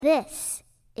This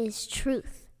is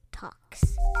Truth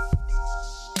Talks.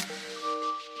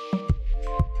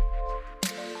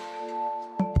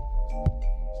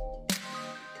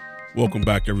 Welcome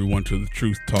back, everyone, to the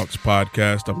Truth Talks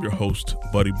podcast. I'm your host,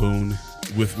 Buddy Boone.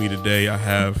 With me today, I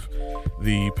have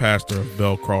the pastor of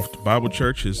Belcroft Bible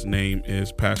Church. His name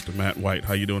is Pastor Matt White.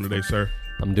 How you doing today, sir?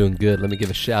 I'm doing good. Let me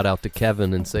give a shout out to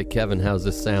Kevin and say, Kevin, how's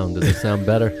this sound? Does it sound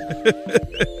better?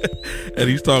 And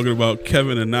he's talking about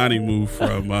Kevin Ananimu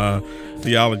from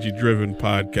Theology Driven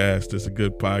Podcast. It's a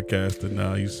good podcast,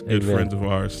 and he's good friends of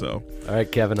ours. So, all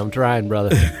right, Kevin, I'm trying,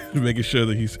 brother. Making sure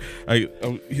that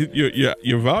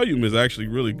your volume is actually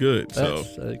really good. So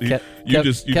you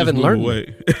just move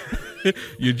away.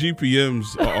 Your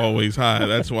GPMs are always high.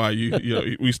 That's why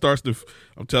he starts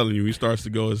to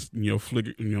go as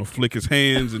flick his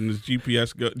hands and his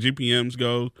GPMs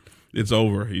go. It's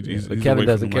over. He's Kevin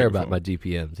doesn't care about my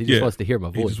GPMs. He just wants to hear my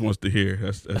voice. He just wants to hear.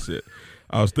 That's it.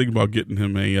 I was thinking about getting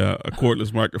him a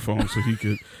cordless microphone so he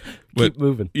could keep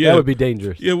moving. Yeah, that would be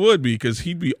dangerous. It would be, because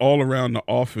he'd be all around the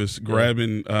office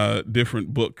grabbing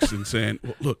different books and saying,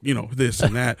 well, "Look, this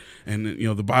and that, and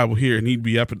the Bible here," and he'd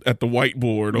be up at the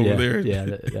whiteboard over there. Yeah,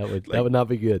 that would not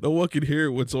be good. No one could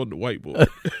hear what's on the whiteboard.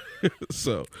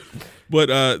 So, but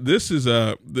this is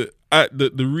the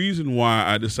reason why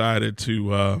I decided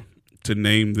to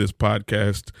name this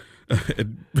podcast.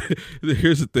 And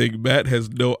here's the thing: Matt has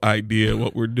no idea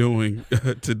what we're doing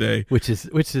today, which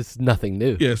is nothing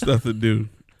new. Yeah, it's nothing new.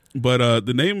 But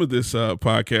the name of this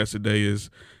podcast today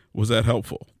was that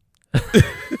helpful?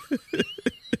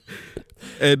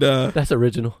 And that's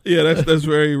original. Yeah, that's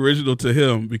very original to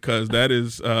him, because that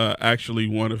is actually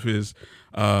one of his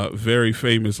very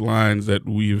famous lines that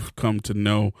we've come to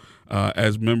know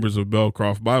as members of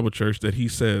Belcroft Bible Church, that he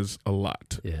says a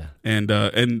lot. Yeah. And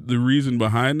the reason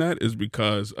behind that is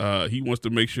because he wants to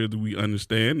make sure that we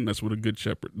understand, and that's what a good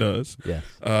shepherd does. Yes.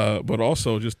 But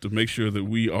also just to make sure that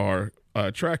we are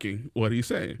tracking what he's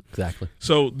saying. Exactly.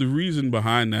 So the reason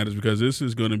behind that is because this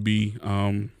is going to be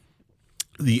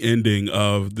the ending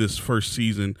of this first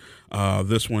season,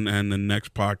 this one and the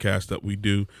next podcast that we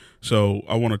do. So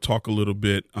I want to talk a little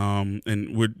bit,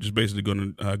 and we're just basically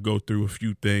going to go through a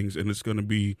few things, and it's going to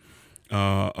be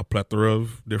a plethora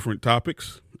of different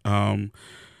topics.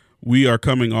 We are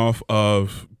coming off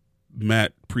of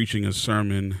Matt preaching a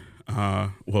sermon.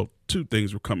 Two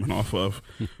things we're coming off of.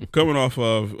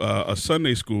 A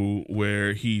Sunday school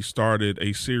where he started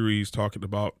a series talking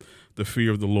about the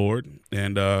fear of the Lord.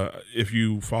 And if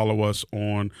you follow us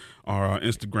on our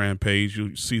Instagram page,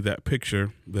 you'll see that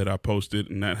picture that I posted,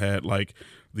 and that had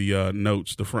the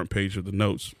notes, the front page of the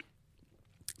notes.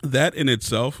 That in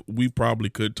itself, we probably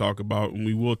could talk about, and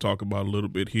we will talk about a little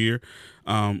bit here.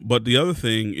 But the other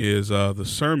thing is the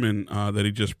sermon that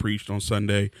he just preached on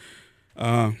Sunday.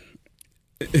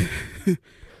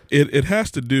 It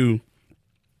has to do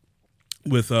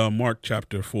with Mark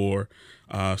chapter 4,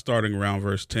 starting around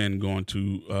verse 10, going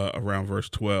to around verse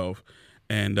 12.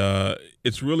 And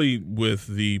it's really with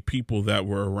the people that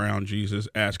were around Jesus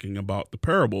asking about the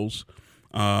parables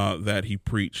that he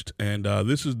preached. And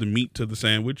this is the meat to the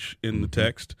sandwich in the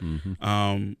text.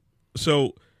 Mm-hmm.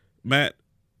 So, Matt,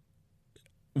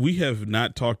 we have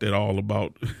not talked at all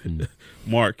about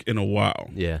Mark in a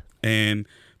while. Yeah. And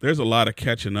there's a lot of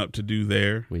catching up to do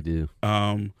there. We do.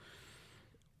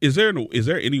 Is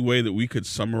there any way that we could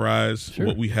summarize Sure.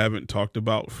 what we haven't talked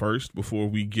about first before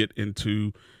we get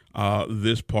into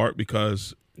this part?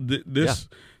 Because the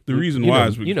reason why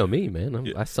is you know me,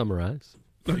 man. I summarize.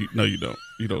 No, you don't.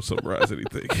 You don't summarize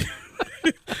anything.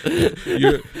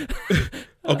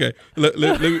 Okay.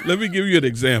 Let me give you an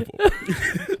example.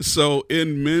 So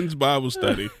in men's Bible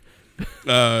study,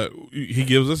 he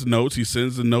gives us notes. He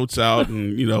sends the notes out,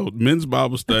 and men's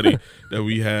Bible study that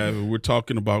we have, we're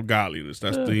talking about godliness.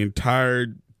 That's the entire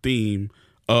theme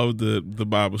of the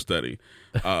Bible study.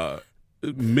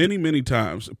 Many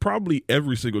times, probably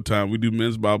every single time we do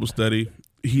men's Bible study,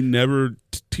 he never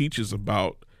teaches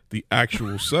about the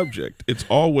actual subject. It's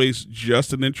always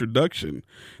just an introduction.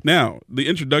 Now, the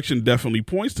introduction definitely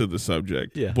points to the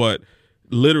subject, but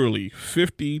literally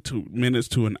 50 minutes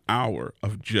to an hour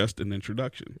of just an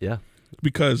introduction. Yeah.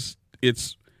 Because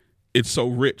it's so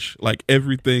rich. Like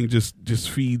everything just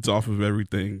feeds off of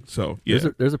everything. So yeah.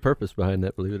 There's a purpose behind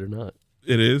that, believe it or not.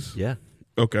 It is? Yeah.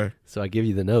 Okay. So I give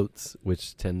you the notes,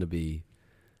 which tend to be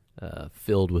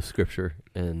filled with scripture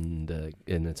and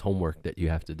it's homework that you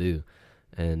have to do.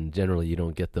 And generally you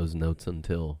don't get those notes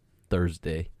until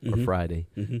Thursday or Friday.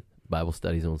 Mm-hmm. Bible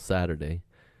studies on Saturday.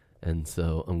 And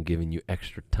so I'm giving you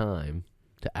extra time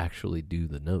to actually do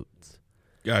the notes.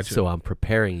 Gotcha. So I'm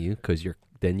preparing you because you're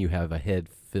then you have a head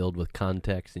filled with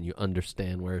context and you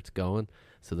understand where it's going.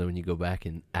 So then when you go back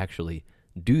and actually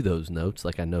do those notes,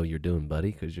 like I know you're doing,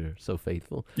 buddy, because you're so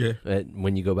faithful. Yeah.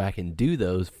 When you go back and do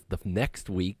those the next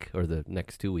week or the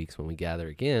next 2 weeks when we gather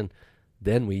again,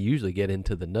 then we usually get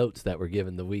into the notes that were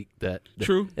given the week that.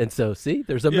 True. And so, see,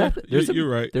 there's a Yeah, method. you're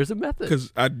right. There's a method.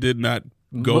 Because I did not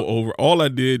go over. All I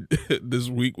did this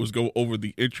week was go over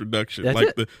the introduction, That's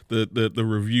like it. the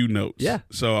review notes. Yeah.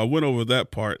 So I went over that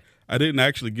part. I didn't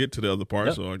actually get to the other part,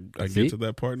 Nope. so I See? get to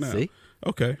that part now. See?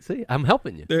 Okay. See, I'm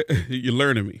helping you. You're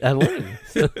learning me. I'm learning.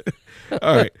 So,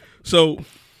 All right. So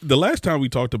the last time we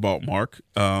talked about Mark,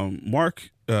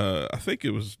 I think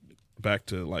it was back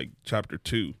to like chapter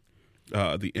 2,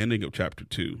 the ending of chapter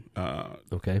 2,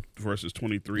 okay. verses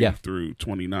 23 Yeah. through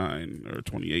 29 or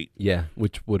 28. Yeah,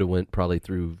 which would have went probably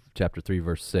through chapter 3,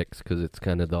 verse 6, because it's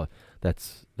kind of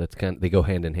that's kind of, they go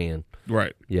hand in hand.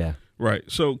 Right. Yeah. Right.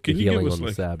 So can The you healing give us on the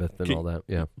like Sabbath and all that.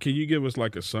 Yeah. can you give us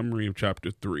like a summary of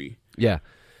chapter 3? Yeah.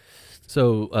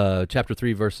 So chapter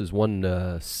 3, verses 1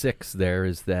 to 6 there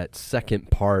is that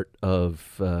second part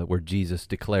of where Jesus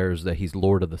declares that he's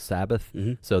Lord of the Sabbath.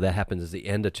 Mhm. So that happens at the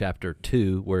end of chapter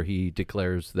 2, where he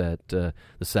declares that the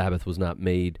Sabbath was not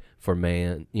made for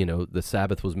man. You know, the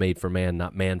Sabbath was made for man,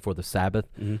 not man for the Sabbath.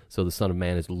 Mhm. So the Son of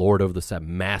Man is Lord over the Sabbath.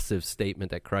 Massive statement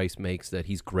that Christ makes, that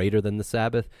he's greater than the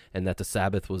Sabbath, and that the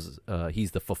Sabbath was,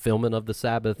 he's the fulfillment of the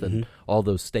Sabbath, and all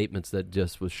those statements that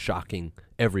just was shocking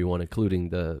everyone, including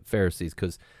the Pharisees,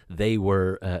 because they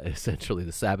were essentially,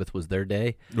 the Sabbath was their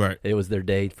day. Right. It was their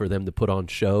day for them to put on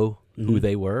show who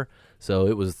they were. So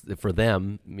it was, for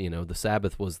them, you know, the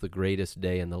Sabbath was the greatest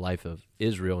day in the life of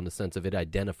Israel, in the sense of it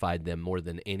identified them more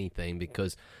than anything,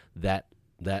 because that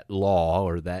law,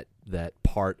 or that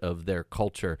part of their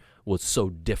culture, was so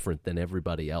different than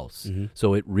everybody else.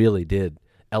 So it really did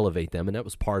elevate them, and that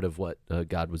was part of what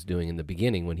God was doing in the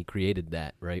beginning when he created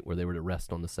that, right, where they were to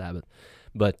rest on the Sabbath.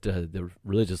 But the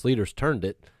religious leaders turned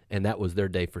it, and that was their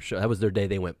day for sure. That was their day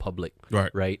they went public,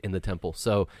 right, in the temple.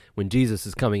 So when Jesus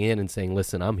is coming in and saying,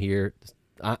 listen, I'm here,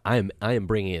 I am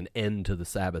bringing an end to the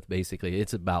Sabbath, basically.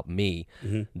 It's about me.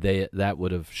 That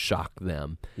would have shocked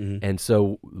them. And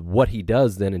so what he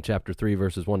does then in chapter 3,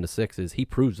 verses 1 to 6 is he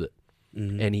proves it.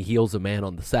 And he heals a man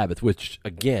on the Sabbath, which,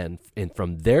 again, and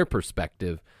from their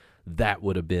perspective, that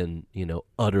would have been, you know,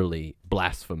 utterly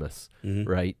blasphemous,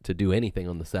 right, to do anything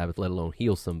on the Sabbath, let alone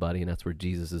heal somebody. And that's where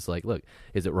Jesus is like, look,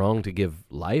 is it wrong to give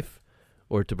life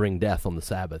or to bring death on the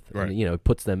Sabbath? Right. And, you know, it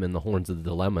puts them in the horns of the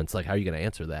dilemma. It's like, how are you going to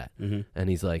answer that? And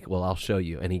he's like, well, I'll show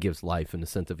you. And he gives life, in the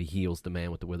sense of he heals the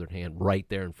man with the withered hand right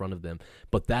there in front of them.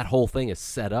 But that whole thing is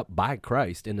set up by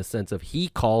Christ, in the sense of he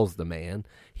calls the man,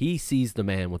 he sees the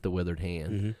man with the withered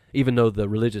hand, even though the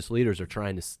religious leaders are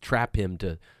trying to trap him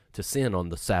to sin on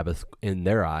the Sabbath in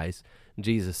their eyes.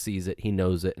 Jesus sees it, he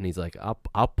knows it, and he's like,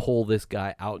 I'll pull this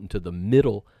guy out into the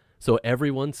middle so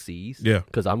everyone sees,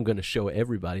 because I'm going to show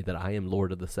everybody that I am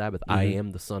Lord of the Sabbath. I am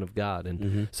the Son of God.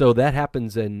 And so that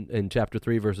happens in chapter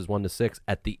 3, verses 1 to 6.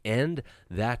 At the end,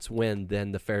 that's when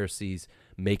then the Pharisees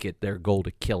make it their goal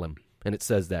to kill him. And it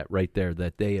says that right there,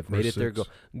 that they have made it their goal.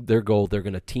 They're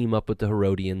going to team up with the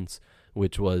Herodians,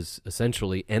 which was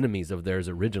essentially enemies of theirs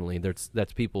originally.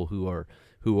 That's people who are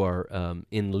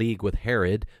in league with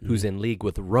Herod, who's in league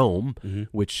with Rome,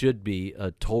 which should be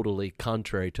totally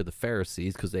contrary to the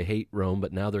Pharisees, because they hate Rome,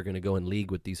 but now they're going to go in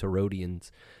league with these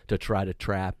Herodians to try to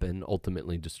trap and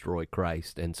ultimately destroy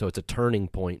Christ. And so it's a turning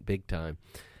point big time.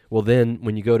 Well, then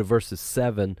when you go to verses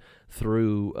 7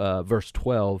 through verse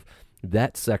 12,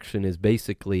 that section is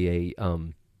basically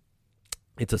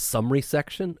it's a summary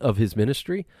section of his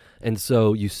ministry. And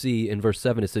so you see in verse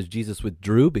 7, it says Jesus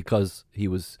withdrew because he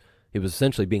was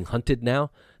essentially being hunted now,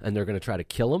 and they're going to try to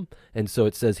kill him. And so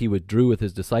it says he withdrew with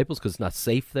his disciples because it's not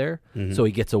safe there. So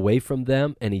he gets away from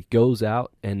them, and he goes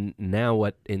out. And now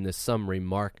what, in this summary,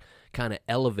 Mark kind of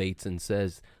elevates and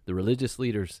says the religious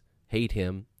leaders hate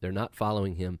him. They're not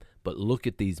following him. But look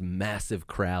at these massive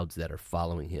crowds that are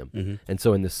following him. And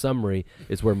so in the summary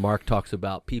is where Mark talks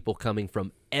about people coming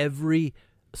from every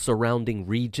surrounding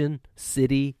region,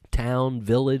 city, town,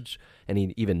 village, and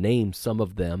he even names some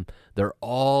of them. They're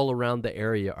all around the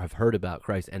area, have heard about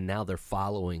Christ, and now they're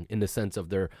following, in the sense of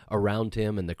they're around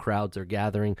him and the crowds are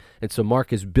gathering. And so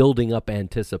Mark is building up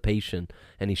anticipation,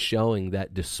 and he's showing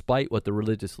that despite what the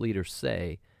religious leaders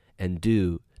say and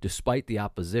do, despite the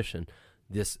opposition,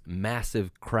 this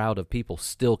massive crowd of people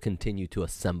still continue to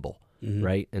assemble,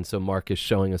 right? And so Mark is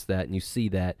showing us that, and you see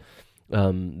that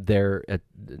there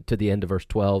to the end of verse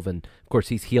 12. And, of course,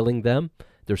 he's healing them.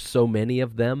 There's so many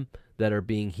of them that are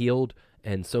being healed,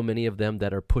 and so many of them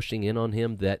that are pushing in on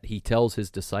him, that he tells his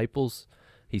disciples,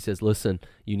 He says, listen,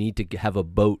 you need to have a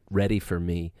boat ready for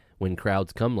me when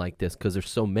crowds come like this, because there's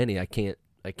so many, I can't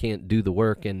do the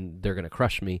work, and they're going to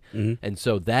crush me. And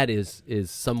so that is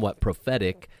somewhat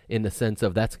prophetic in the sense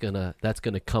of that's gonna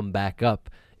come back up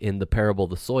in the parable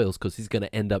of the soils, because he's going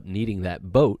to end up needing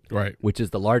that boat, Right. which is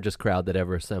the largest crowd that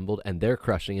ever assembled, and they're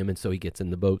crushing him, and so he gets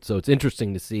in the boat. So it's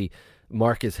interesting to see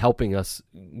Mark is helping us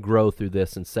grow through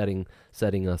this and setting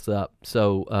us up.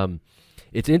 So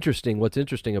it's interesting. What's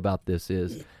interesting about this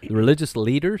is the religious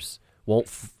leaders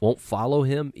won't follow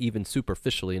him even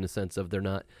superficially, in the sense of they're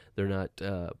not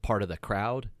part of the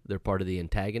crowd. They're part of the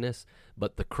antagonists,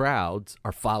 but the crowds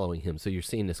are following him. So you're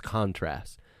seeing this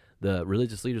contrast. The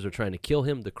religious leaders are trying to kill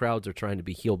him. The crowds are trying to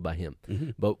be healed by him.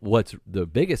 But what's the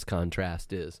biggest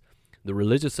contrast is the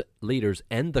religious leaders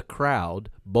and the crowd,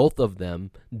 both of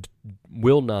them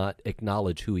will not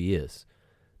acknowledge who he is.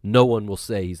 No one will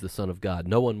say he's the Son of God.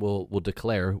 No one will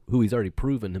declare who he's already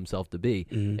proven himself to be,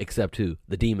 except who?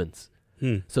 The demons.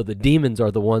 So the demons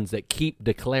are the ones that keep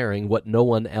declaring what no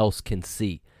one else can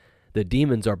see. The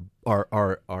demons are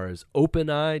as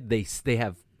open-eyed. They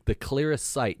have the clearest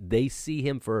sight. They see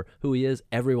him for who he is.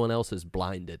 Everyone else is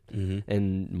blinded.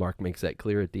 And Mark makes that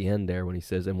clear at the end there when he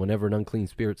says, and whenever an unclean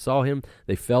spirit saw him,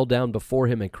 they fell down before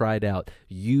him and cried out,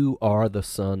 "You are the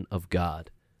Son of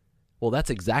God." Well,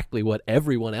 that's exactly what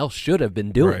everyone else should have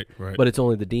been doing, Right. But it's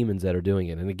only the demons that are doing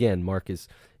it. And again, Mark is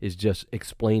just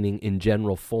explaining in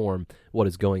general form what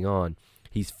is going on.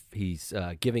 He's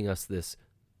giving us this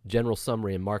general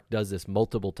summary, and Mark does this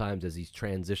multiple times as he's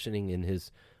transitioning in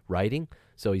his writing.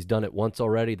 So he's done it once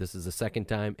already. This is the second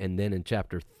time. And then in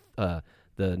chapter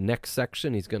the next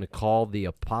section, he's going to call the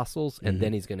apostles, and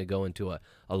then he's going to go into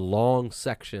a long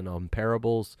section on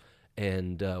parables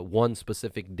and one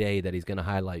specific day that he's going to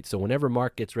highlight. So whenever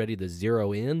Mark gets ready to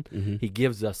zero in, he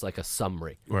gives us like a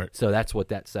summary. Right. So that's what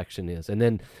that section is. And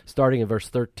then starting in verse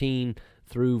 13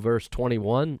 through verse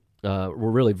 21,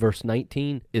 really verse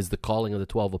 19 is the calling of the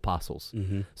 12 apostles.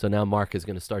 So now Mark is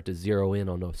going to start to zero in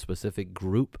on a specific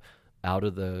group out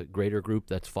of the greater group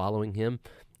that's following him.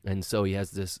 And so he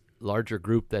has this larger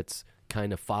group that's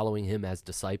kind of following him as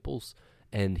disciples,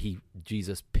 and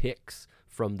Jesus picks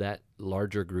from that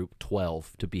larger group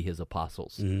 12 to be his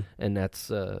apostles. And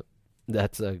that's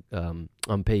on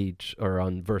page, or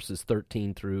on verses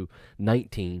 13 through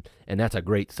 19, and that's a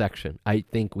great section. I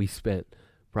think we spent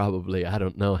probably, I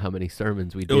don't know how many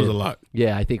sermons we did. It was a lot.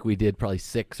 Yeah, I think we did probably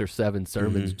 6 or 7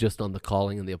 sermons just on the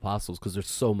calling of the apostles, because there's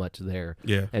so much there.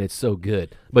 Yeah. And it's so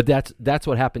good. But that's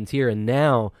what happens here. And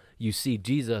now you see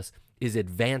Jesus is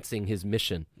advancing his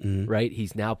mission, right?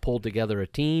 He's now pulled together a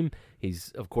team.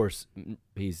 He's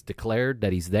declared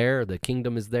that he's there. The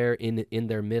kingdom is there in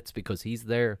their midst because he's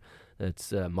there.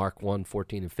 That's Mark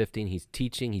 1:14-15. He's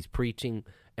teaching, he's preaching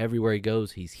everywhere he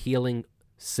goes. He's healing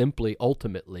simply,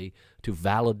 ultimately, to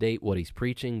validate what he's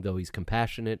preaching, though he's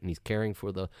compassionate and he's caring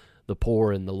for the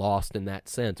poor and the lost in that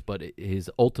sense. But his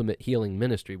ultimate healing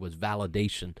ministry was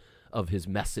validation of his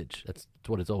message. That's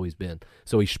what it's always been.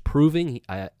 So he's proving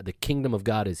the kingdom of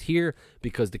God is here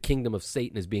because the kingdom of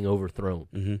Satan is being overthrown.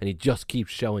 And he just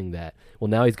keeps showing that. Well,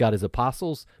 now he's got his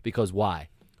apostles, because why?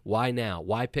 Why now?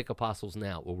 Why pick apostles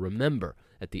now? Well, remember,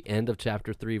 at the end of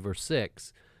chapter 3, verse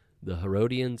 6, the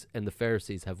Herodians and the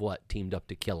Pharisees have what? Teamed up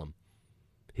to kill him.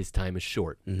 His time is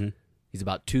short. He's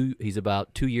about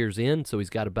 2 years in, so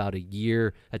he's got about a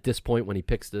year at this point when he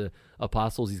picks the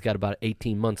apostles. He's got about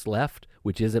 18 months left,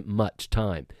 which isn't much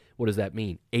time. What does that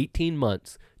mean? 18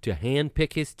 months to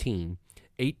handpick his team,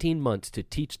 18 months to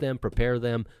teach them, prepare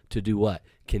them to do what?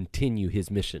 Continue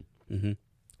his mission.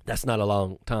 That's not a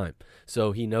long time.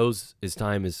 So he knows his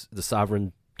time is the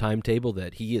sovereign timetable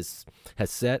that he has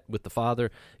set with the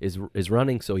Father is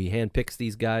running. So he handpicks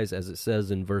these guys, as it says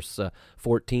in verse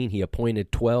 14. He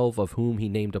appointed 12, of whom he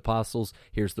named apostles.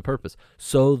 Here's the purpose: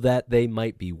 so that they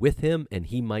might be with him, and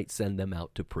he might send them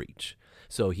out to preach.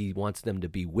 So he wants them to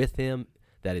be with him.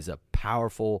 That is a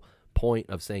powerful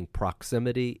point of saying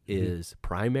proximity is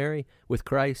primary with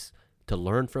Christ. To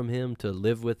learn from him, to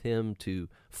live with him, to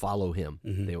follow him,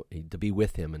 to be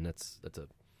with him, and that's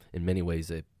in many ways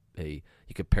you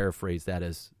could paraphrase that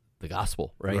as the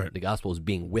gospel, right? The gospel is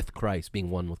being with Christ, being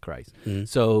one with Christ.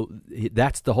 So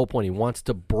that's the whole point. He wants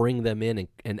to bring them in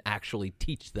and actually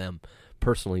teach them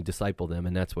personally, disciple them,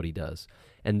 and that's what he does.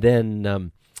 And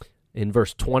then in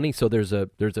verse 20, so there's a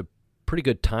pretty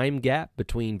good time gap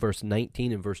between verse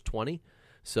 19 and verse 20.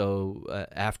 So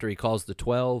after he calls the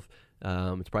 12,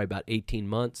 it's probably about 18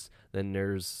 months. Then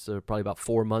there's probably about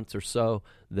 4 months or so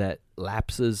that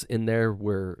lapses in there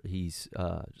where he's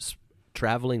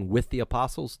traveling with the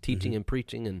apostles, teaching and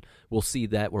preaching, and we'll see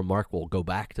that where Mark will go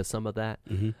back to some of that.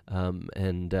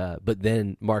 But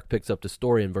then Mark picks up the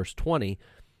story in verse 20,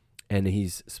 and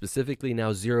he's specifically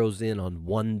now zeroes in on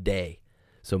one day.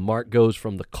 So Mark goes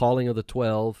from the calling of the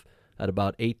 12 at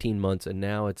about 18 months, and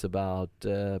now it's about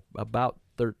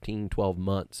 13, 12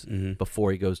 months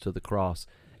before he goes to the cross.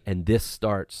 And this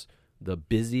starts the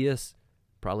busiest,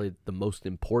 probably the most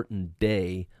important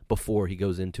day before he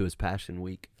goes into his Passion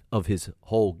Week of his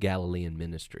whole Galilean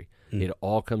ministry. It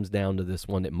all comes down to this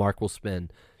one that Mark will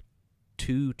spend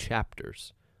 2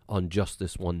 chapters on just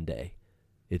this one day.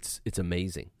 It's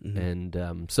amazing.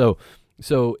 And so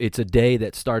it's a day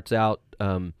that starts out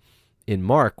in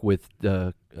Mark with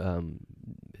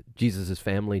Jesus'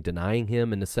 family denying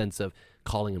him in the sense of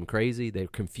calling him crazy. They're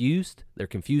confused. They're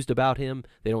confused about him.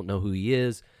 They don't know who he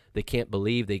is. They can't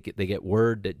believe. They get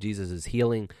word that Jesus is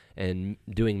healing and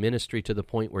doing ministry to the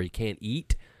point where he can't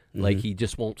eat. Like he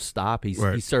just won't stop.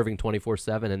 He's serving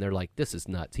 24/7, and they're like, "This is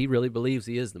nuts. He really believes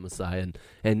he is the Messiah,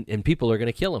 and people are going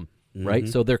to kill him." Right,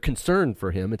 so they're concerned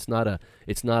for him. It's not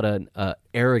an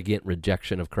arrogant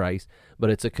rejection of Christ, but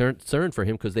it's a concern for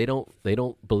him because they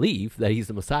don't believe that he's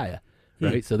the Messiah.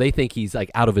 Right, so they think he's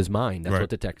like out of his mind. That's what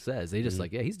the text says. They just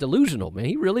like, yeah, he's delusional, man.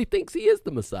 He really thinks he is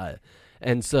the Messiah,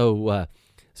 and so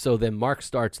then Mark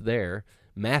starts there.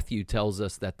 Matthew tells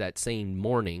us that same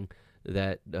morning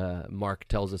that Mark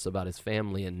tells us about his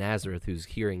family in Nazareth who's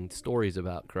hearing stories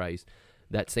about Christ.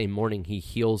 That same morning, he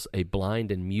heals a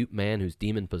blind and mute man who's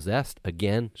demon-possessed,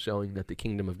 again, showing that the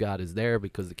kingdom of God is there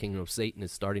because the kingdom of Satan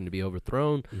is starting to be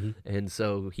overthrown. And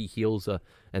so he heals,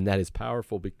 and that is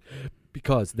powerful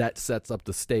because that sets up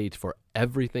the stage for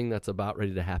everything that's about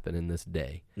ready to happen in this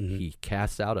day. He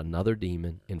casts out another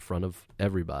demon in front of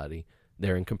everybody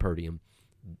there in Capernaum.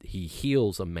 He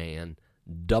heals a man,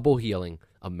 double healing,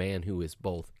 a man who is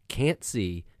both can't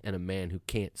see and a man who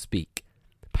can't speak.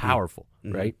 Powerful,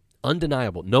 right?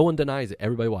 Undeniable. No one denies it.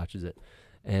 Everybody watches it.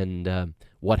 And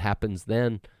what happens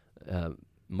then,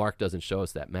 Mark doesn't show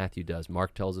us that. Matthew does.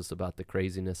 Mark tells us about the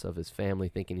craziness of his family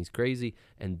thinking he's crazy,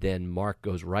 and then Mark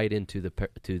goes right into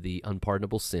the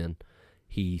unpardonable sin.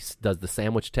 He does the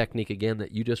sandwich technique again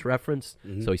that you just referenced.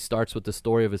 So he starts with the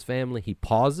story of his family. He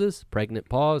pauses, pregnant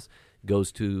pause,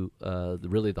 goes to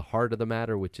really the heart of the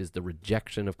matter, which is the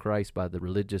rejection of Christ by the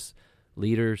religious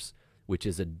leaders, which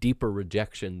is a deeper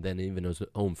rejection than even his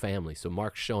own family. So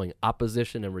Mark's showing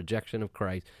opposition and rejection of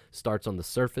Christ starts on the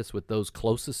surface with those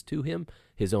closest to him,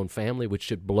 his own family, which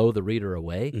should blow the reader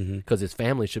away because his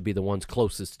family should be the ones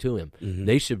closest to him.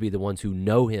 They should be the ones who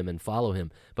know him and follow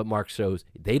him. But Mark shows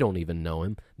they don't even know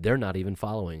him. They're not even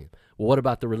following him. Well, what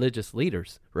about the religious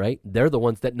leaders, right? They're the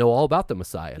ones that know all about the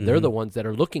Messiah. They're the ones that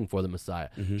are looking for the Messiah.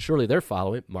 Surely they're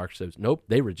following. Mark says, nope,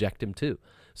 they reject him too.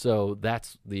 So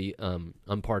that's the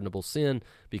unpardonable sin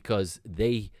because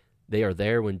they are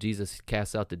there when Jesus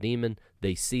casts out the demon.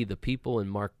 They see the people in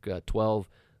Mark 12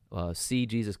 see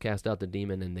Jesus cast out the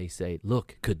demon, and they say,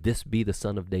 look, could this be the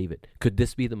Son of David? Could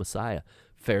this be the Messiah?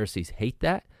 Pharisees hate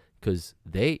that because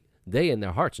they in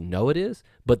their hearts know it is,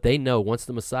 but they know once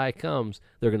the Messiah comes,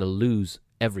 they're going to lose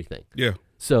everything. Yeah.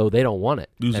 So they don't want it.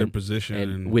 Lose their position.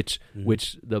 And which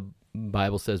the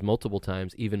Bible says multiple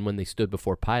times, even when they stood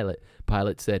before Pilate,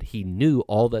 Pilate said he knew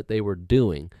all that they were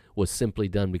doing was simply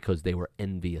done because they were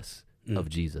envious of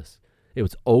Jesus. It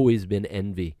was always been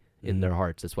envy in their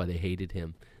hearts. That's why they hated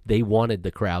him. They wanted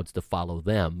the crowds to follow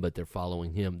them, but they're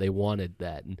following him. They wanted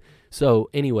that. And so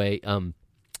anyway, the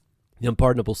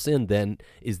unpardonable sin then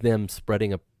is them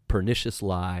spreading a pernicious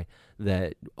lie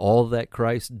that all that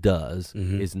Christ does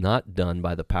is not done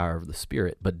by the power of the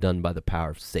Spirit, but done by the power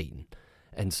of Satan.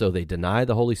 And so they deny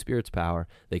the Holy Spirit's power.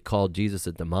 They call Jesus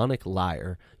a demonic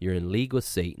liar. You're in league with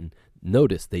Satan.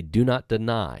 Notice they do not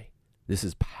deny. This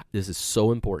is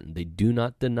so important. They do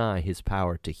not deny his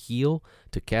power to heal,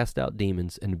 to cast out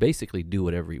demons, and basically do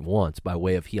whatever he wants by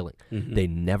way of healing. They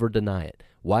never deny it.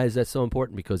 Why is that so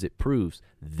important? Because it proves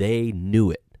they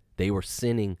knew it. They were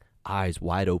sinning eyes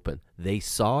wide open. They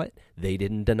saw it. They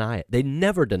didn't deny it. They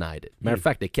never denied it. Matter of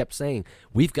fact, they kept saying,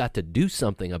 we've got to do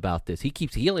something about this. He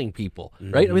keeps healing people,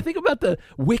 right? I mean, think about the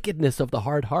wickedness of the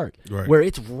hard heart, where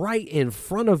it's right in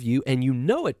front of you and you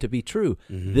know it to be true.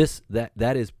 That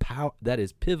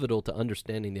is pivotal to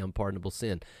understanding the unpardonable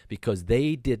sin, because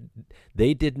they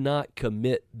did not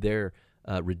commit their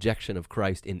rejection of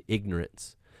Christ in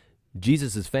ignorance.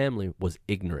 Jesus' family was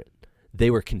ignorant. they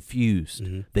were confused.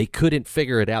 Mm-hmm. They couldn't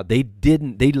figure it out. They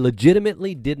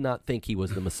legitimately did not think he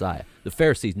was the Messiah. The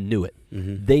Pharisees knew it.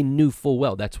 Mm-hmm. They knew full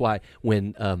well. That's why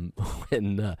when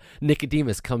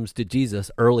Nicodemus comes to Jesus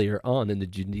earlier on in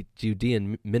the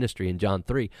Judean ministry in John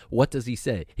 3, what does he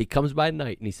say? He comes by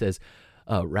night and he says,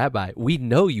 Rabbi, we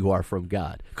know you are from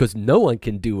God because no one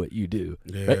can do what you do.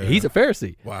 Yeah. Right? He's a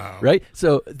Pharisee. Wow. Right?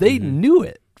 So they knew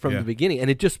it from Yeah. the beginning, and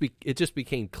it just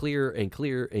became clearer and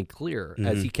clearer and clearer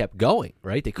as he kept going,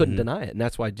 right? They couldn't deny it, and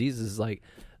that's why Jesus is like,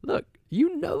 look,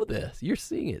 you know this. You're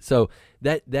seeing it. So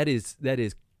that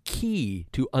is key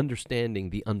to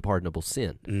understanding the unpardonable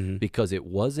sin, because it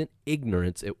wasn't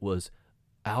ignorance, it was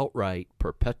outright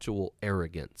perpetual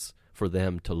arrogance for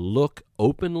them to look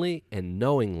openly and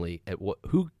knowingly at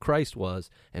who Christ was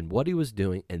and what he was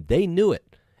doing, and they knew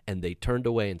it, and they turned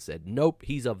away and said, nope,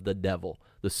 he's of the devil.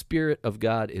 The Spirit of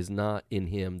God is not in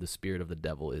him. The spirit of the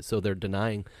devil is. So they're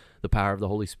denying the power of the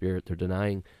Holy Spirit. They're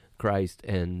denying Christ,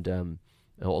 and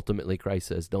ultimately Christ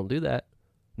says, don't do that.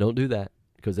 Don't do that,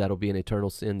 because that'll be an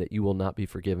eternal sin that you will not be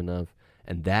forgiven of.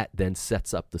 And that then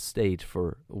sets up the stage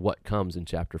for what comes in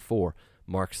chapter 4.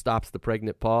 Mark stops the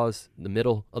pregnant pause in the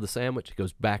middle of the sandwich. It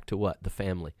goes back to what? The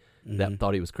family that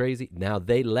thought he was crazy. Now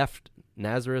they left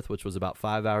Nazareth, which was about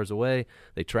 5 hours away.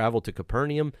 They traveled to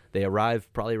Capernaum. They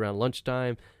arrived probably around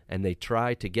lunchtime, and they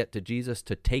try to get to Jesus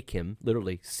to take him,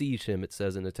 literally seize him, it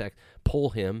says in the text, pull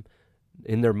him.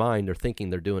 In their mind, they're thinking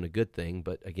they're doing a good thing,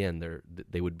 but again,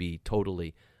 they would be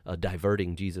totally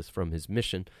diverting Jesus from his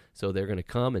mission. So they're going to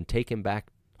come and take him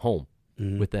back home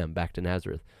with them, back to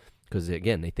Nazareth. Because,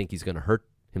 again, they think he's going to hurt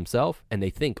himself, and they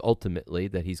think ultimately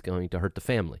that he's going to hurt the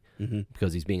family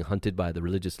because he's being hunted by the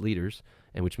religious leaders,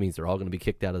 and which means they're all going to be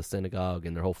kicked out of the synagogue,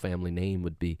 and their whole family name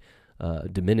would be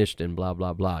diminished and blah,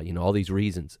 blah, blah, all these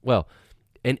reasons. Well,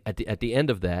 and at the end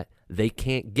of that, they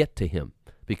can't get to him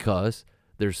because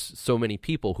there's so many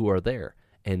people who are there,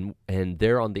 and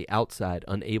they're on the outside,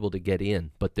 unable to get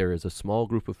in, but there is a small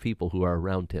group of people who are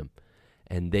around him,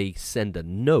 and they send a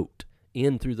note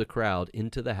in through the crowd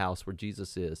into the house where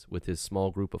Jesus is with his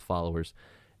small group of followers,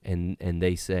 and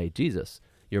they say, Jesus,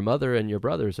 your mother and your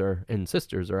brothers and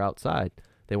sisters are outside.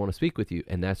 They want to speak with you.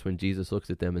 And that's when Jesus looks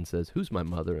at them and says, who's my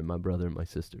mother and my brother and my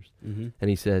sisters? And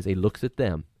he says, he looks at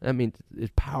them. I mean,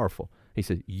 it's powerful. He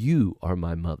says, you are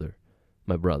my mother,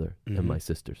 my brother, and my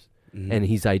sisters. And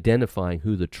he's identifying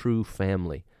who the true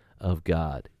family of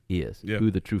God is,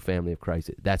 who the true family of Christ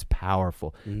is. That's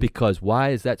powerful. Because why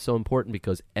is that so important?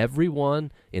 Because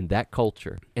everyone in that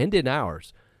culture and in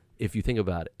ours, if you think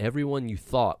about it, everyone you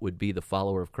thought would be the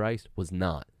follower of Christ was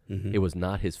not. It was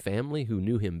not his family who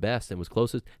knew him best and was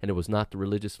closest, and it was not the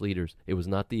religious leaders. It was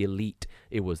not the elite.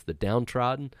 It was the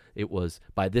downtrodden. It was,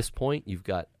 by this point, you've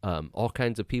got all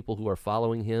kinds of people who are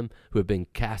following him, who have been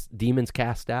demons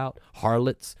cast out,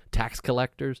 harlots, tax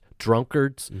collectors,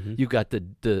 drunkards. You've got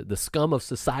the scum of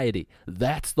society.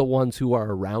 That's the ones who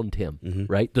are around him,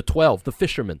 right? The 12, the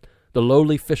fishermen, the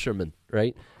lowly fishermen,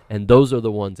 right? And those are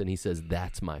the ones, and he says,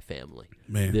 that's my family.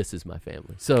 Man. This is my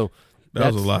family. So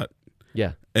that was a lot.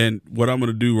 Yeah. And what I'm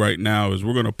going to do right now is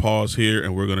we're going to pause here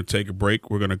and we're going to take a break.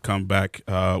 We're going to come back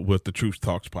with the Truth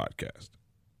Talks podcast.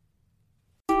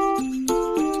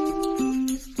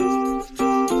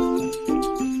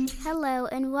 Hello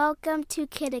and welcome to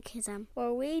Catechism,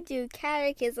 where we do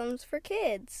catechisms for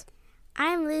kids.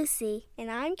 I'm Lucy.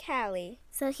 And I'm Callie.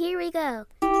 So here we go.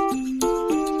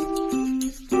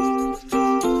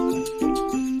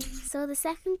 So the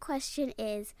second question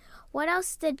is, what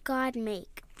else did God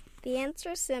make? The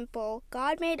answer is simple.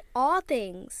 God made all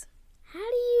things. How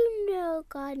do you know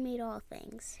God made all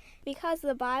things? Because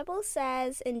the Bible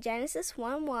says in Genesis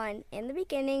 1:1, in the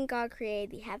beginning God created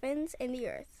the heavens and the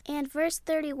earth. And verse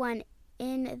 31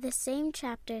 in the same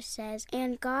chapter says,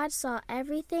 and God saw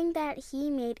everything that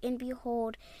he made, and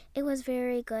behold, it was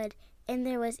very good. And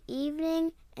there was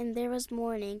evening, and there was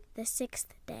morning, the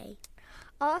sixth day.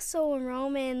 Also in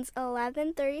Romans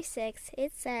 11:36,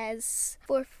 it says,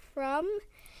 for from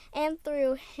and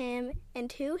through him and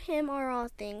to him are all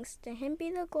things. To him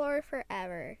be the glory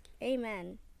forever.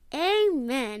 Amen.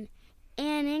 Amen.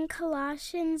 And in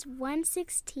Colossians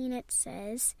 1:16 it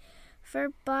says, for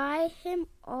by him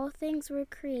all things were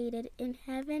created in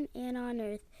heaven and on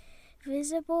earth,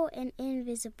 visible and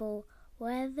invisible,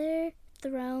 whether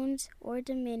thrones or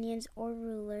dominions or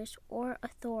rulers or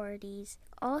authorities.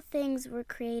 All things were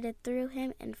created through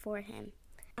him and for him.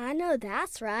 I know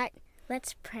that's right.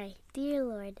 Let's pray. Dear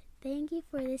Lord, thank you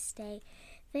for this day.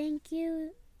 Thank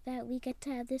you that we get to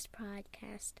have this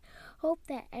podcast. Hope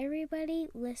that everybody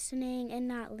listening and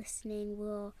not listening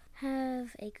will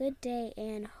have a good day,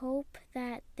 and hope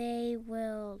that they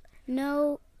will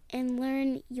know and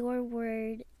learn your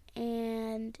word.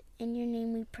 And in your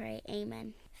name we pray.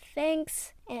 Amen.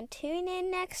 Thanks, and tune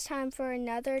in next time for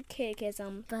another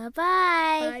Catechism.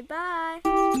 Bye-bye. Bye-bye.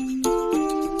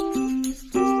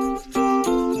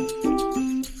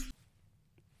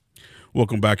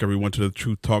 Welcome back, everyone, to the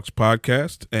Truth Talks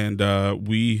podcast. And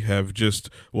we have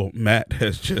Matt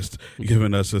has just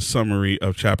given us a summary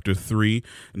of chapter 3.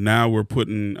 Now we're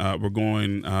going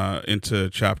into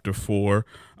chapter 4.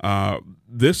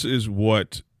 This is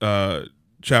what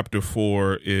chapter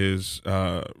 4 is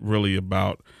really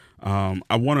about.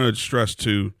 I want to stress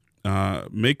to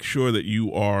make sure that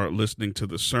you are listening to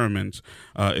the sermons.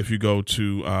 If you go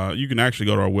to, you can actually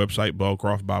go to our website,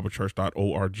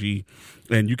 belcroftbiblechurch.org,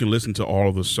 and you can listen to all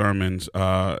of the sermons.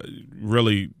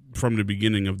 Really, from the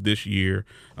beginning of this year,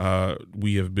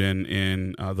 we have been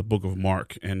in the book of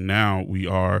Mark, and now we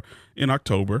are in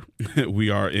October.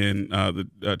 We are in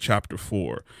the chapter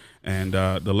 4. And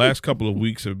the last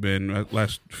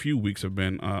few weeks have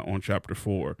been on chapter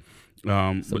 4. We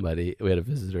had a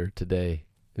visitor today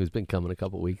who's been coming a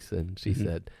couple of weeks, and she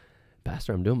said,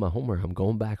 Pastor, I'm doing my homework. I'm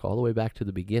going back all the way back to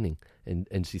the beginning.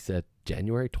 And she said,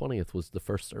 January 20th was the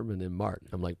first sermon in Mark.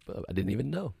 I'm like, I didn't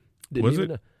even know.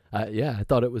 Know. Yeah, I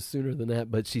thought it was sooner than that,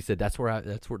 but she said that's where I'm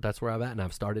at, and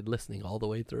I've started listening all the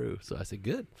way through. So I said,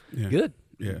 good. Good.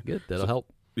 That'll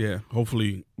help. Yeah,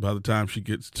 hopefully by the time she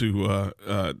gets to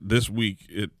this week,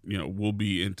 we'll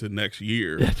be into next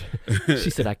year. She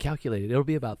said, I calculated it'll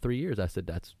be about 3 years. I said,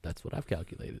 that's what I've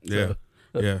calculated. Yeah,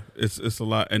 so. Yeah, it's a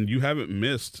lot, and you haven't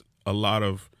missed a lot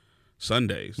of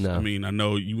Sundays. No. I mean, I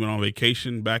know you went on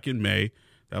vacation back in May.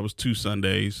 That was 2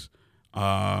 Sundays.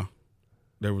 There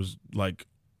was like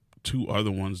 2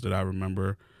 other ones that I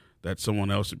remember that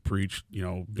someone else had preached.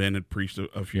 Ben had preached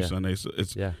a few Sundays. So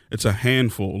it's a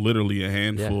handful, literally a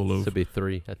handful of. This would be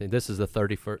 3. I think this is the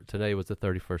 31st. Today was the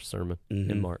 31st sermon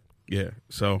in Mark. Yeah.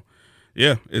 So,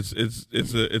 yeah, it's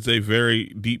a very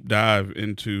deep dive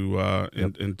into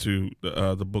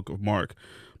the book of Mark.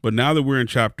 But now that we're in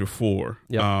chapter 4,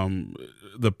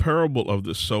 the parable of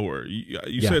the sower.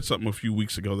 You said something a few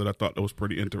weeks ago that I thought that was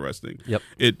pretty interesting. Yep.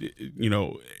 It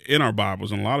in our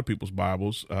Bibles, in a lot of people's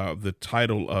Bibles, the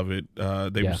title of it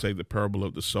they would say the parable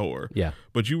of the sower. Yeah.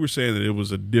 But you were saying that it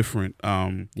was a different.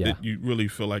 That you really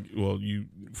feel like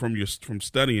from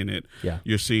studying it,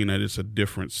 you're seeing that it's a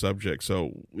different subject.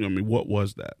 So what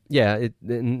was that? Yeah,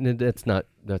 that's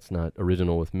not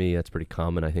original with me. That's pretty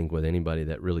common, I think, with anybody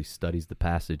that really studies the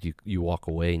passage. You walk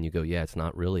away and you go, it's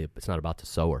not about the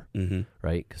sower,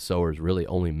 right? Because sower is really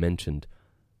only mentioned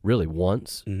really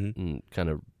once, and kind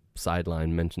of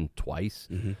sideline mentioned twice,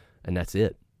 and that's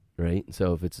it, right?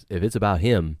 So if it's about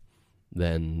him,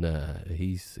 then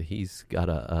he's got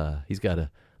a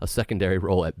secondary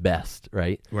role at best,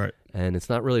 right? Right. And it's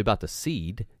not really about the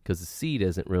seed, because the seed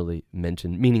isn't really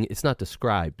mentioned, meaning it's not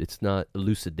described, it's not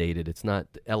elucidated, it's not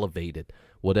elevated.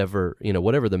 Whatever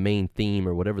the main theme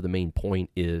or whatever the main point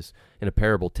is in a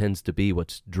parable tends to be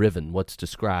what's driven, what's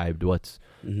described, what's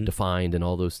defined, and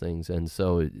all those things. And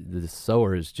so the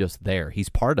sower is just there. He's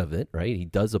part of it, right? He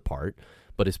does a part,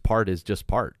 but his part is just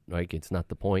part, right? It's not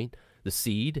the point. The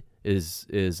seed is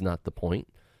not the point.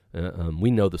 We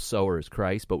know the sower is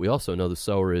Christ, but we also know the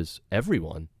sower is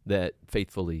everyone that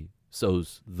faithfully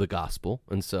sows the gospel.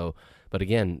 And so, but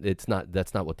again, that's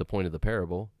not what the point of the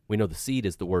parable. We know the seed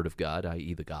is the word of God,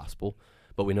 i.e. the gospel,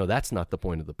 but we know that's not the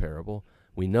point of the parable.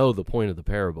 We know the point of the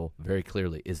parable very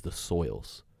clearly is the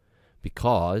soils,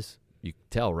 because you can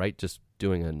tell, right, just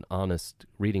doing an honest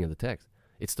reading of the text,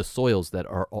 it's the soils that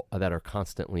are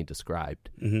constantly described.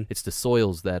 It's the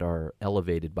soils that are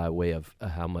elevated by way of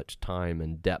how much time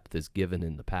and depth is given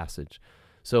in the passage.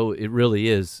 So it really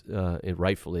is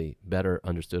rightfully better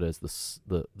understood as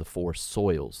the 4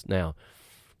 soils. Now,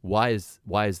 why is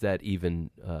that even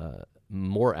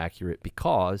more accurate?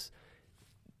 Because,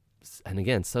 and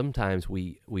again, sometimes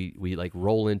we like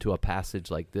roll into a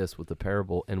passage like this with the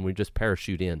parable and we just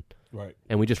parachute in. Right.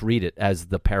 And we just read it as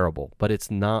the parable, but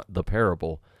it's not the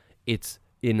parable. It's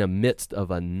in the midst of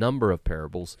a number of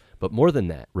parables, but more than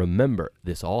that, remember,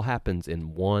 this all happens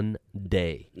in one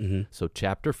day. So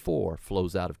chapter 4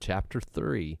 flows out of chapter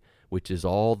 3, which is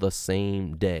all the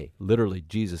same day. Literally,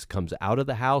 Jesus comes out of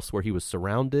the house where he was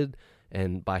surrounded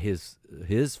and by his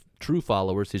true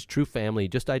followers, his true family, he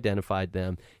just identified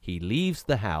them. He leaves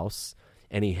the house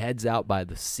and he heads out by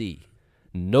the sea.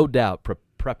 No doubt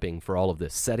prepping for all of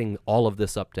this, setting all of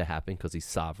this up to happen because he's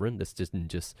sovereign. This isn't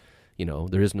just,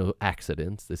 there is no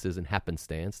accidents. This isn't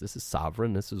happenstance. This is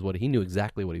sovereign. This is what he knew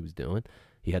exactly what he was doing.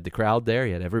 He had the crowd there.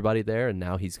 He had everybody there. And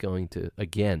now he's going to,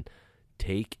 again,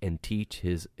 take and teach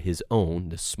his own,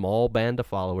 the small band of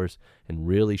followers, and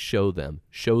really show them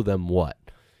what?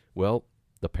 Well,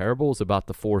 the parable is about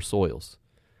the 4 soils.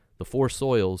 The 4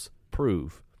 soils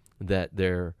prove that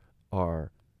there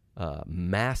are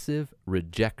massive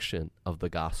rejection of the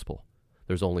gospel.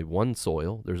 There's only one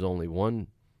soil. There's only one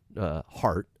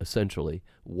heart, essentially,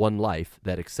 one life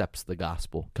that accepts the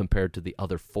gospel compared to the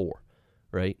other 4,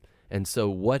 right? And so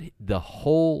what the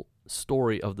whole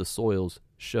story of the soils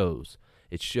shows,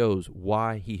 it shows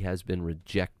why he has been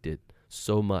rejected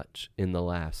so much in the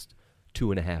last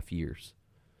 2.5 years.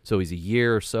 So he's a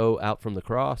year or so out from the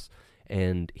cross,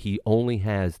 and he only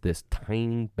has this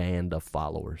tiny band of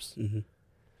followers. Mm-hmm.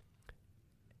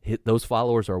 Those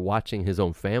followers are watching his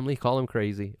own family call him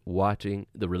crazy, watching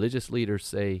the religious leaders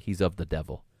say he's of the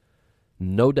devil.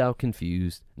 No doubt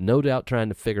confused, no doubt trying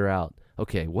to figure out,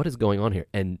 okay, what is going on here?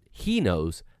 And he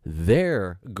knows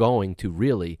they're going to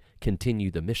really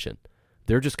continue the mission.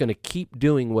 They're just going to keep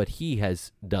doing what he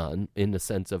has done in the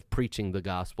sense of preaching the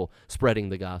gospel, spreading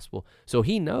the gospel. So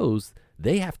he knows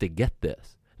they have to get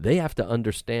this. They have to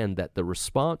understand that the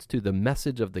response to the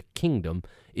message of the kingdom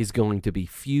is going to be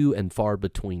few and far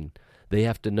between. They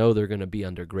have to know they're going to be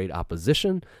under great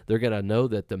opposition. They're going to know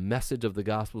that the message of the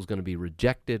gospel is going to be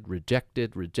rejected.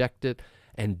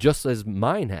 And just as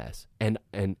mine has, and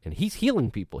he's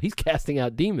healing people, he's casting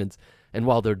out demons. And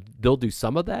while they'll do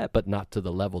some of that, but not to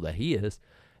the level that he is.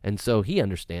 And so he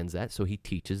understands that, so he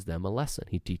teaches them a lesson.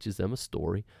 He teaches them a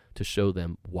story to show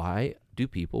them why do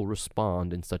people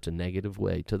respond in such a negative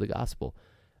way to the gospel,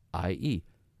 i.e.,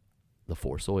 the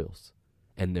 4 soils.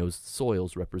 And those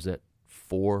soils represent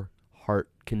 4 heart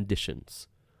conditions.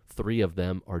 3 of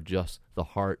them are just the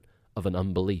heart of an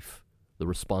unbelief, the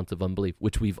response of unbelief,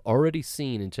 which we've already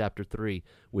seen in chapter 3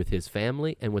 with his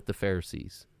family and with the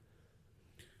Pharisees.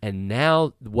 And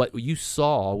now what you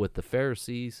saw with the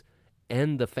Pharisees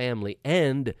and the family,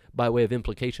 and by way of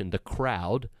implication, the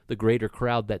crowd, the greater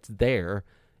crowd that's there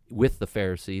with the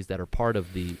Pharisees that are part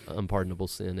of the unpardonable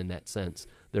sin in that sense,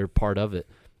 they're part of it,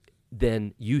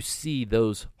 then you see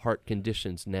those heart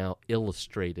conditions now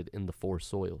illustrated in the 4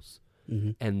 soils.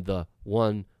 Mm-hmm. And the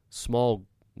one small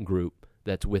group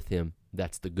that's with him,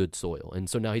 that's the good soil. And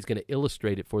so now he's going to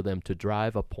illustrate it for them to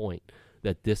drive a point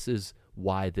that this is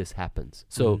why this happens.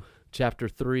 So chapter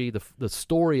 3, the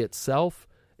story itself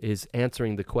is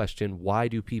answering the question, why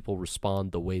do people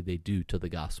respond the way they do to the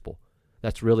gospel?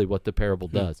 That's really what the parable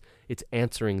does. It's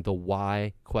answering the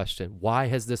why question. Why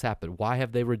has this happened? Why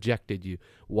have they rejected you?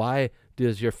 Why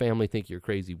does your family think you're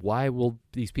crazy? Why will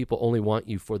these people only want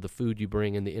you for the food you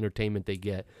bring and the entertainment they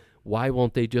get? Why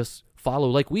won't they just follow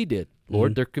like we did?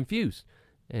 Lord, they're confused.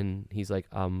 And he's like,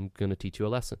 I'm going to teach you a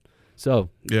lesson. So,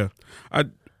 yeah,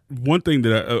 one thing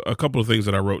a couple of things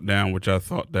that I wrote down, which I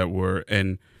thought that were,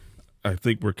 and I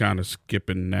think we're kind of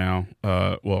skipping now.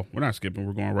 Well, we're not skipping.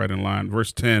 We're going right in line.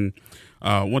 Verse 10,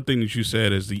 one thing that you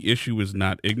said is the issue is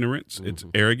not ignorance, it's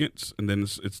arrogance. And then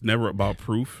it's never about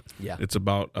proof. Yeah. It's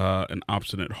about an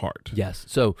obstinate heart. Yes.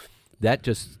 So that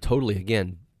just totally,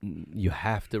 again, you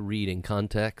have to read in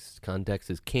context.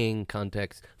 Context is king.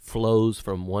 Context flows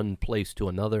from one place to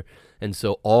another. And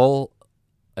so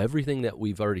everything that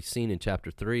we've already seen in chapter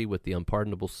 3 with the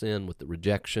unpardonable sin, with the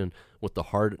rejection, with the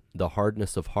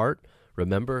hardness of heart.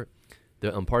 Remember,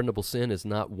 the unpardonable sin is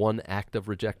not one act of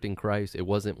rejecting Christ. It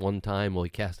wasn't one time, well, he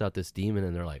cast out this demon,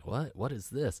 and they're like, what? What is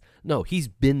this? No, he's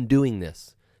been doing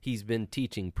this. He's been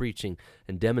teaching, preaching,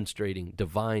 and demonstrating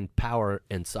divine power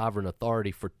and sovereign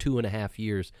authority for 2.5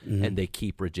 years, and they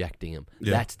keep rejecting him.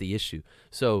 Yeah. That's the issue.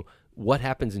 So what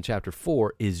happens in chapter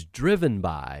 4 is driven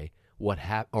by what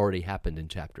already happened in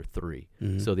chapter 3.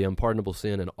 So the unpardonable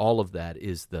sin and all of that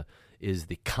is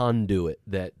the conduit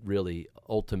that really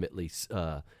ultimately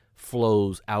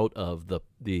flows out of the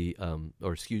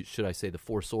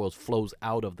 4 soils flows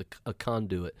out of a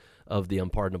conduit of the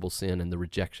unpardonable sin and the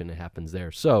rejection that happens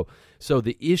there. So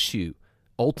the issue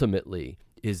ultimately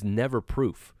is never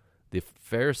proof. The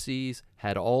Pharisees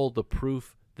had all the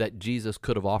proof that Jesus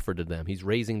could have offered to them. He's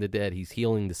raising the dead. He's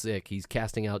healing the sick. He's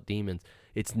casting out demons.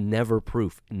 It's never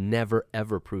proof, never,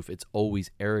 ever proof. It's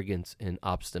always arrogance and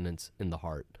obstinance in the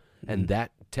heart. And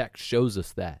that text shows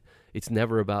us that. It's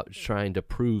never about trying to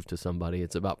prove to somebody.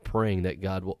 It's about praying that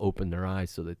God will open their eyes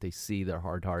so that they see their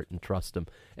hard heart and trust him.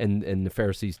 And the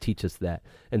Pharisees teach us that.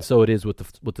 And so it is with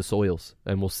the soils.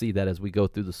 And we'll see that as we go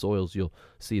through the soils, you'll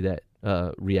see that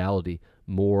reality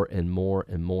more and more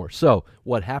and more. So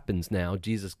what happens now,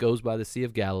 Jesus goes by the Sea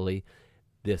of Galilee.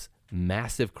 This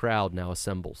massive crowd now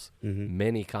assembles.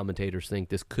 Many commentators think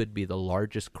this could be the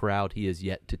largest crowd he has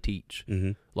yet to teach,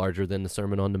 larger than the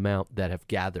Sermon on the Mount, that have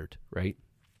gathered, right?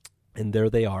 And there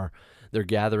they are. they're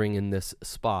gathering in this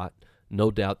spot. No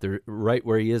doubt, they're right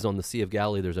where he is on the Sea of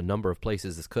Galilee. There's a number of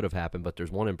places this could have happened, but there's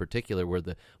one in particular where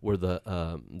the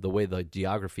way the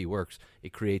geography works,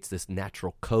 it creates this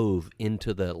natural cove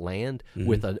into the land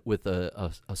with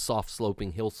a soft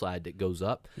sloping hillside that goes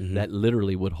up that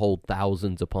literally would hold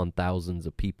thousands upon thousands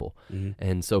of people,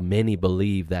 and so many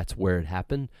believe that's where it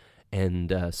happened,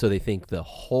 and so they think the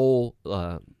whole.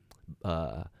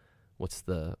 What's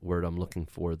the word I'm looking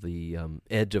for? The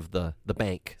edge of the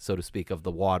bank, so to speak, of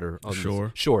the water. On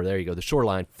Shore. Shore, there you go. The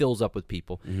shoreline fills up with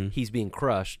people. He's being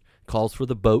crushed, calls for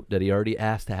the boat that he already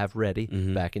asked to have ready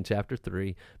back in chapter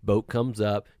 3. Boat comes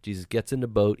up. Jesus gets in the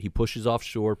boat. He pushes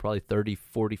offshore probably 30,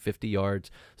 40, 50 yards.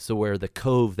 So where the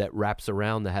cove that wraps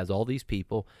around that has all these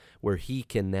people, where he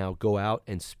can now go out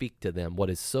and speak to them. What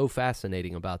is so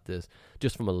fascinating about this,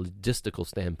 just from a logistical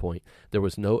standpoint, there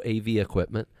was no AV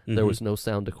equipment. There was no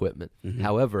sound equipment.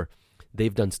 However,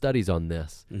 they've done studies on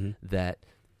this that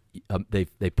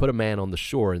they put a man on the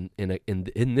shore in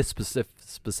this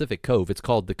specific cove. It's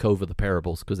called the Cove of the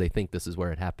Parables because they think this is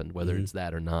where it happened. Whether it's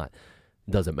that or not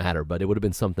doesn't matter, but it would have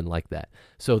been something like that.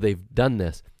 So they've done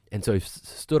this, and so he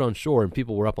stood on shore, and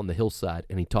people were up on the hillside,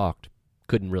 and he talked.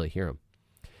 Couldn't really hear him.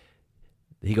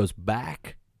 He goes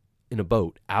back in a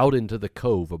boat out into the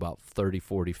cove about 30,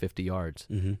 40, 50 yards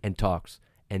and talks,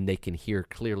 and they can hear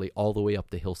clearly all the way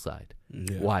up the hillside.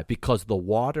 Yeah. Why? Because the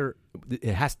water,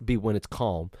 it has to be when it's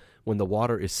calm, when the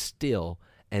water is still,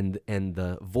 and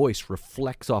the voice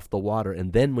reflects off the water,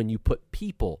 and then when you put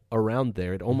people around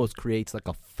there, it almost creates like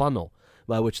a funnel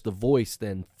by which the voice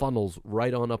then funnels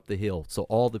right on up the hill, so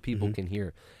all the people can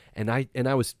hear. And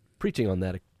I was preaching on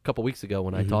that a couple weeks ago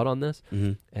when I taught on this,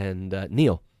 and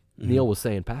Neil was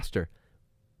saying, Pastor,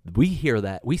 we hear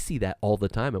that, we see that all the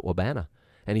time at Wabana.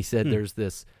 And he said there's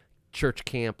this church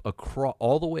camp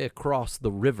all the way across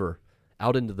the river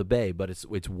out into the bay, but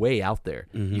it's way out there.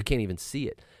 You can't even see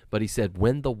it. But he said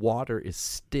when the water is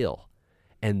still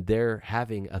and they're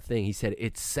having a thing, he said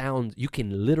it sounds, you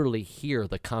can literally hear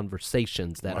the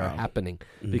conversations that are happening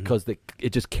because it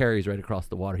just carries right across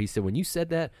the water. He said when you said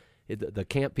that, the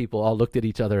camp people all looked at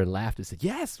each other and laughed and said,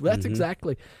 yes, that's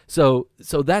exactly. So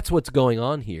that's what's going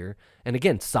on here. And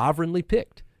again, sovereignly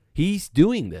picked. He's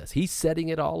doing this. He's setting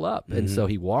it all up. And so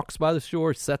he walks by the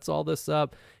shore, sets all this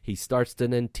up. He starts to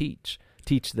then teach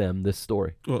them this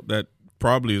story. Well, that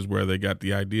probably is where they got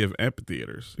the idea of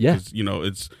amphitheaters. Yeah.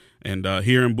 And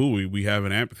here in Bowie, we have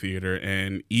an amphitheater.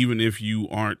 And even if you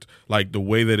aren't, like the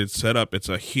way that it's set up, it's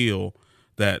a hill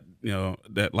that,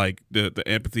 that like the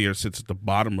amphitheater sits at the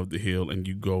bottom of the hill and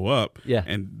you go up. Yeah.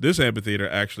 And this amphitheater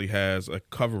actually has a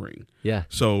covering. Yeah.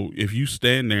 So if you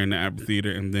stand there in the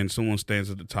amphitheater and then someone stands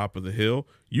at the top of the hill,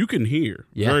 you can hear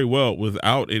very well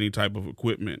without any type of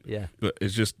equipment. Yeah. But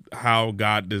it's just how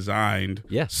God designed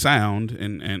sound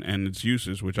and its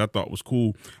uses, which I thought was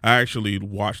cool. I actually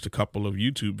watched a couple of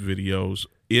YouTube videos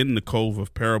in the Cove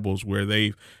of Parables where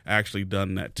they've actually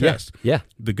done that test. Yeah.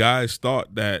 The guys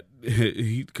thought that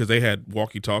because they had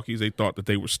walkie-talkies, they thought that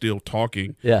they were still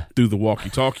talking through the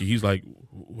walkie-talkie. He's like,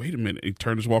 wait a minute. He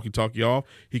turned his walkie-talkie off.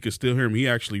 He could still hear him. He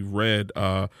actually read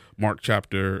Mark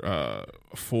chapter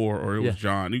 4, or it was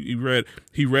John. He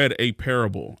read a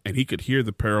parable, and he could hear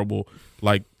the parable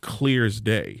like clear as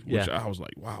day, which I was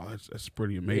like, wow, that's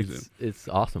pretty amazing. It's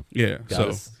awesome. Yeah.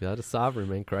 God is sovereign,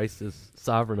 man. Christ is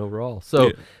sovereign over all.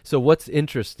 So what's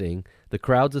interesting, the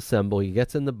crowds assemble, he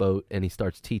gets in the boat, and he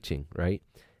starts teaching, right?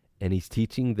 And he's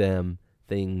teaching them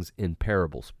things in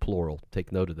parables, plural.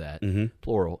 Take note of that,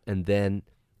 plural. And then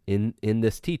in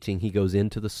this teaching, he goes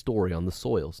into the story on the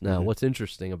soils. Now, what's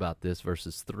interesting about this,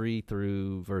 verses 3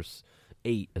 through verse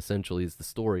 8, essentially, is the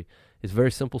story. It's a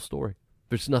very simple story.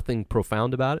 There's nothing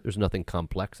profound about it. There's nothing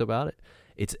complex about it.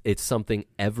 It's something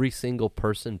every single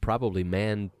person, probably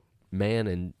man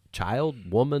and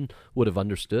child, woman, would have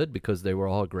understood because they were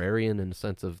all agrarian in the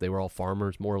sense of they were all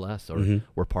farmers, more or less, or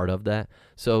were part of that.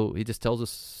 So he just tells a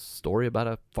story about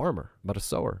a farmer, about a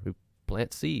sower who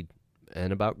plants seed,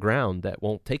 and about ground that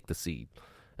won't take the seed,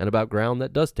 and about ground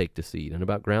that does take the seed, and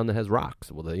about ground that has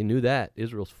rocks. Well, they knew that.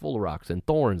 Israel's full of rocks and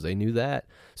thorns. They knew that.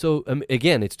 So,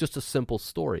 again, it's just a simple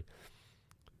story.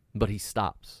 But he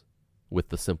stops with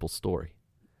the simple story.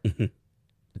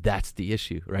 That's the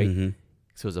issue, right?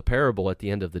 So as a parable, at the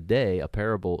end of the day, a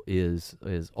parable is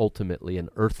ultimately an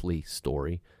earthly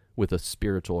story with a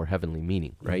spiritual or heavenly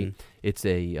meaning, right? It's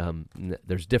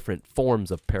there's different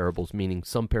forms of parables, meaning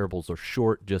some parables are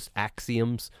short, just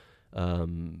axioms,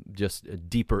 just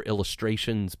deeper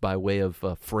illustrations by way of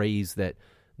a phrase that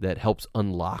helps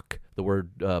unlock the word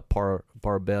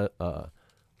parabello,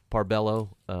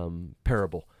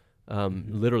 parable.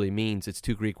 Literally means, it's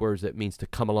two Greek words that means to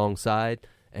come alongside,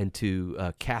 and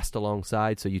to cast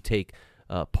alongside. So you take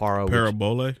para,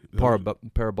 Parabole.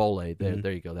 Parabole.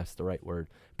 There you go. That's the right word.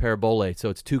 Parabole. So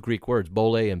it's two Greek words,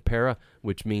 bole and para,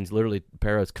 which means literally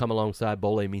para is come alongside.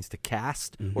 Bole means to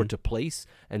cast or to place,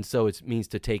 and so it means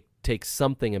to take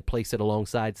something and place it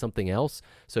alongside something else.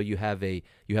 So you have a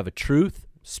truth,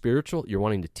 spiritual, you're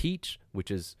wanting to teach,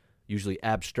 which is usually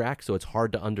abstract, so it's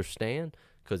hard to understand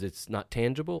because it's not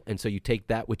tangible. And so you take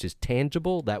that which is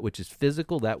tangible, that which is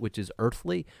physical, that which is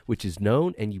earthly, which is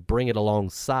known, and you bring it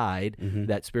alongside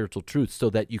that spiritual truth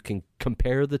so that you can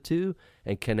compare the two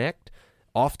and connect.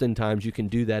 Oftentimes you can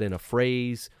do that in a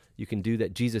phrase. You can do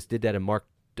that. Jesus did that in Mark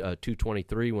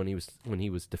 2:23 when he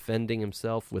was defending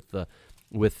himself with the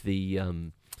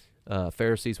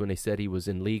Pharisees when they said he was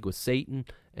in league with Satan,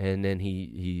 and then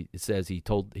he says he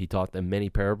taught them many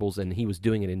parables, and he was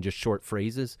doing it in just short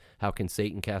phrases. How can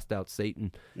Satan cast out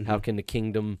Satan? How can the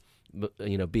kingdom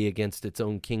be against its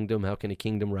own kingdom? How can a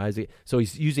kingdom rise? So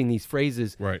he's using these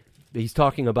phrases. Right. He's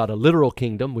talking about a literal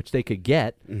kingdom, which they could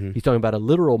get. He's talking about a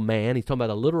literal man. He's talking about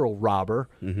a literal robber,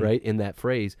 right, in that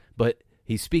phrase. But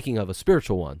he's speaking of a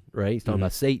spiritual one, right? He's talking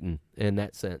about Satan in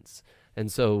that sense. And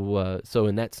so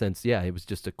in that sense, yeah, it was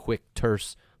just a quick,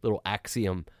 terse little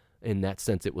axiom. In that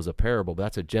sense, it was a parable. But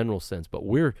that's a general sense. But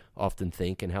we're often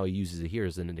think, and how he uses it here,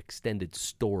 is in an extended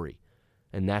story.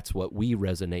 And that's what we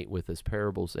resonate with as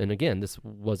parables. And again, this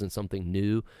wasn't something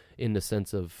new in the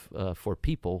sense of for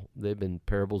people. There have been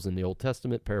parables in the Old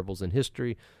Testament, parables in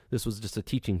history. This was just a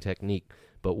teaching technique.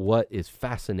 But what is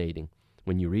fascinating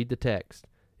when you read the text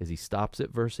is he stops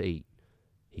at verse 8.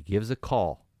 He gives a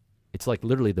call. It's like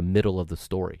literally the middle of the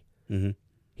story.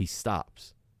 He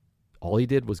stops. All he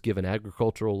did was give an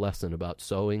agricultural lesson about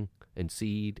sowing and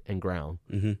seed and ground.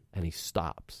 And he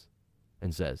stops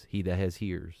and says, he that has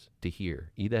ears to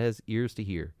hear, he that has ears to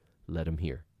hear, let him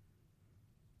hear.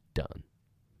 Done.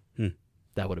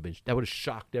 That would have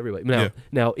shocked everybody.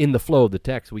 Now in the flow of the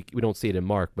text, we don't see it in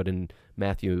Mark, but in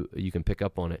Matthew you can pick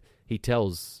up on it. He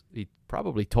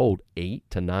probably told 8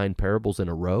 to 9 parables in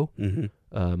a row.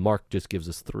 Mark just gives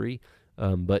us 3.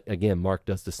 But again, Mark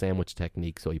does the sandwich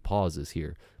technique, so he pauses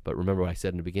here. But remember what I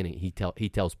said in the beginning. He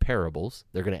tells parables.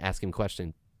 They're going to ask him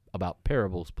questions about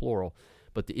parables, plural.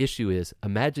 But the issue is,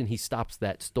 imagine he stops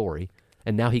that story,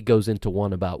 and now he goes into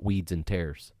one about weeds and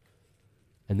tares.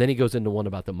 And then he goes into one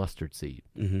about the mustard seed.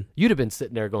 You'd have been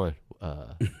sitting there going,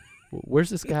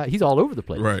 where's this guy? He's all over the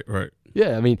place. Right.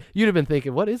 Yeah, I mean, you'd have been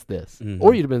thinking, what is this?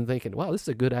 Or you'd have been thinking, wow, this is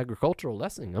a good agricultural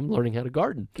lesson. I'm learning how to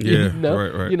garden. Yeah,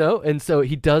 right. And so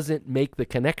he doesn't make the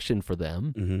connection for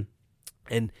them.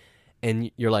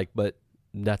 And you're like, but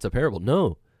that's a parable.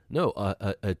 No,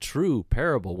 a true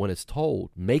parable, when it's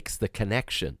told, makes the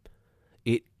connection.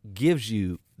 It gives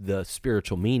you the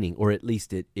spiritual meaning, or at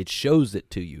least it shows it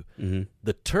to you.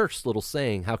 The terse little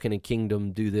saying, how can a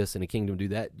kingdom do this and a kingdom do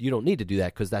that? You don't need to do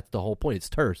that because that's the whole point. It's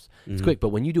terse. It's quick. But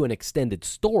when you do an extended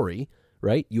story,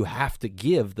 right, you have to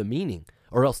give the meaning,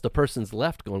 or else the person's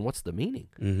left going, what's the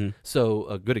meaning? So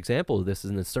a good example of this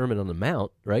is in the Sermon on the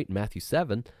Mount, right, Matthew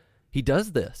 7. He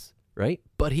does this, right,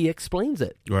 but he explains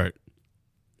it. Right.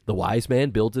 The wise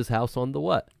man builds his house on the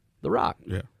what? The rock.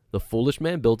 Yeah. The foolish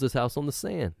man builds his house on the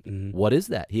sand. What is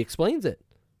that? He explains it,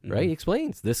 right? He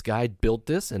explains, this guy built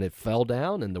this and it fell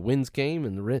down and the winds came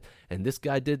and this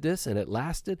guy did this and it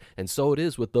lasted. And so it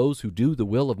is with those who do the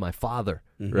will of my Father,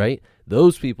 right?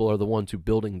 Those people are the ones who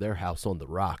building their house on the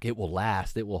rock. It will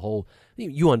last. It will hold.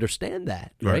 You understand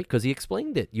that, right? Because he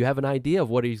explained it. You have an idea of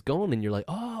what he's going, and you're like,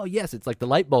 oh, yes. It's like the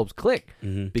light bulbs click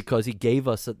because he gave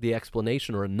us the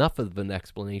explanation, or enough of an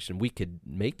explanation we could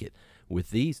make it.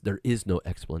 With these, there is no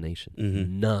explanation.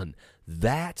 None.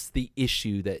 That's the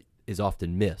issue that is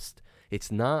often missed. It's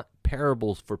not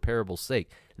parables for parables' sake.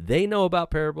 They know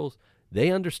about parables. They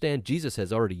understand Jesus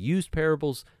has already used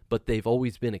parables, but they've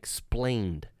always been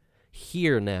explained.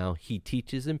 Here now, he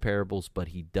teaches in parables, but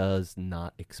he does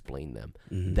not explain them.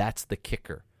 That's the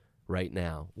kicker right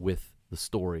now with the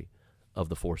story of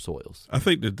the 4 soils. I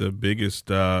think that the biggest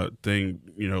thing,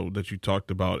 that you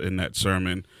talked about in that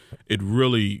sermon, it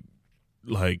really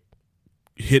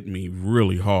hit me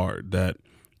really hard that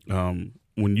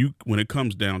when it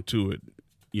comes down to it,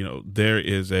 there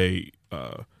is it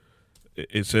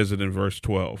says it in verse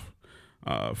 12,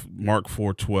 Mark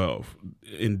 4:12.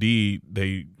 Indeed,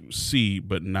 they see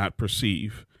but not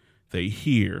perceive; they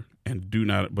hear and do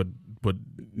not, but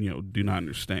do not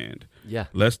understand. Yeah.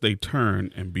 Lest they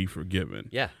turn and be forgiven.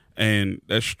 Yeah. And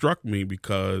that struck me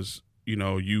because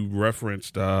you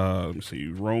referenced, let me see,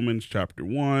 Romans chapter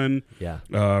 1, Yeah.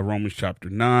 Romans chapter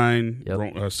 9,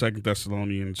 Yep. 2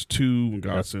 Thessalonians 2, when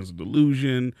God Yep. sends a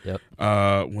delusion. Yep.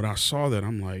 When I saw that,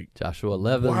 I'm like, Joshua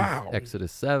 11. Wow.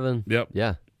 Exodus 7. yep.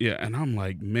 Yeah. Yeah, and I'm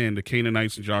like, man, the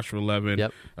Canaanites in Joshua 11,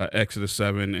 Yep. Exodus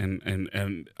 7,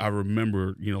 and I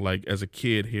remember, like as a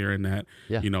kid hearing that,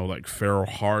 Yeah. like Pharaoh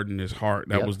hardened his heart.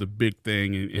 That Yep. was the big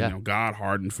thing, and Yeah. God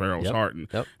hardened Pharaoh's Yep. heart,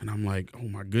 Yep. and I'm like, oh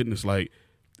my goodness, like,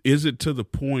 is it to the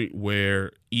point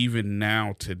where even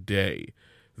now today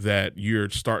that you're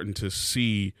starting to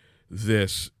see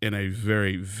this in a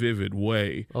very vivid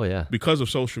way? Oh, yeah. Because of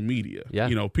social media. Yeah.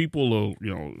 People will,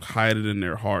 hide it in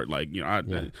their heart. Like,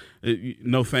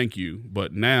 no, thank you.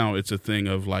 But now it's a thing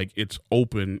of like, it's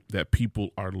open that people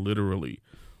are literally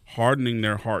hardening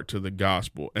their heart to the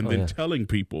gospel and then telling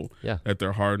people Yeah. that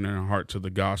they're hardening their heart to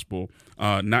the gospel,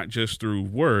 not just through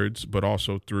words, but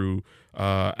also through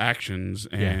actions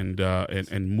and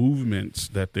movements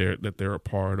that they're a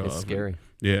part of. It's scary.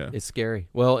 Yeah. It's scary.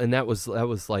 Well, and that was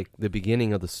like the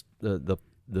beginning of the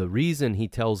reason he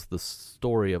tells the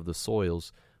story of the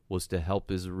soils was to help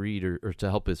his reader or to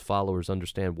help his followers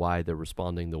understand why they're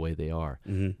responding the way they are.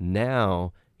 Mm-hmm.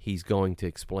 Now he's going to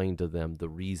explain to them the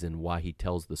reason why he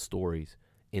tells the stories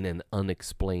in an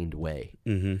unexplained way.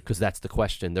 Mm-hmm. Because that's the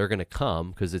question. They're going to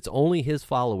come because it's only his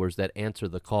followers that answer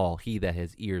the call. He that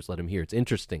has ears, let him hear. It's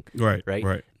interesting. Right.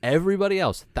 Everybody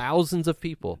else, thousands of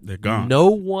people, They're gone.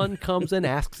 No one comes and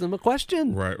asks them a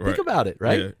question. Right. Think about it,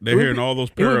 right? Yeah. They're hearing all those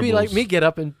It parables. would be like me get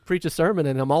up and preach a sermon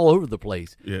and I'm all over the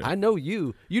place. Yeah. I know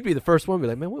you. You'd be the first one to be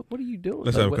like, man, what are you doing?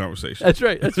 Let's Like, have a what- conversation. That's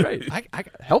right. I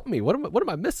help me. What am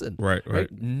I missing? Right.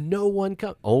 No one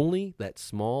comes. Only that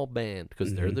small band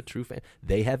because they're the true fan.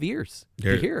 They have ears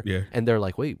to hear. Yeah. And they're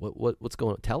like, wait, what's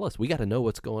going on? Tell us. We got to know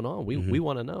what's going on. We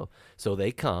want to know. So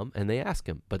they come and they ask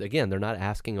him. But again, they're not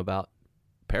asking about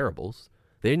parables.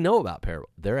 They know about parables.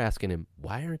 They're asking him,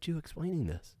 why aren't you explaining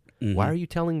this? Mm-hmm. Why are you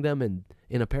telling them in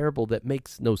a parable that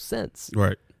makes no sense?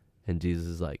 Right. And Jesus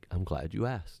is like, I'm glad you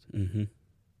asked. Mm-hmm.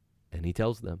 And he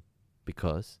tells them,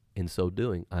 because in so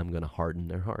doing, I'm going to harden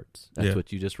their hearts. That's Yeah.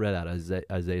 what you just read out of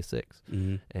Isaiah 6.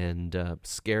 Mm-hmm. And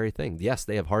scary thing. Yes,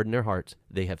 they have hardened their hearts.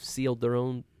 They have sealed their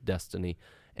own destiny.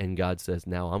 And God says,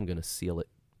 now I'm going to seal it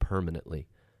permanently.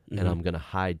 And I'm going to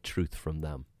hide truth from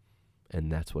them. And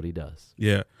that's what he does.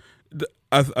 Yeah.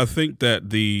 I think that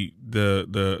the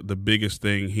biggest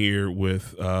thing here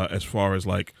with as far as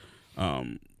like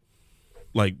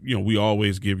we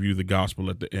always give you the gospel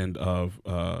at the end of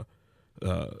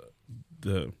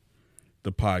the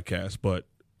podcast, but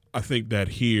I think that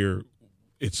here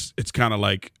it's kind of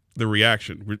like the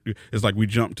reaction. It's like we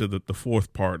jump to the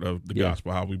fourth part of the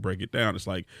gospel, how we break it down. It's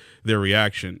like their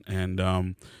reaction, and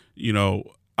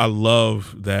I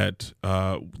love that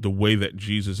the way that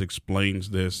Jesus explains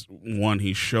this. One,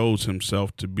 he shows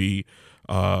himself to be,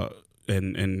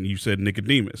 and you said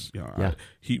Nicodemus.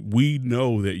 We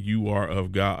know that you are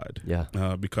of God.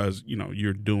 Yeah. Because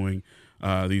you're doing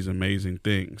these amazing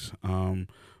things.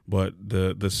 But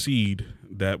the seed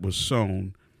that was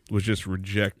sown was just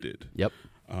rejected. Yep.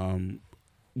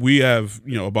 We have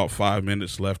about 5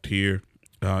 minutes left here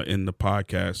in the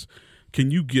podcast. Can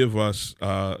you give us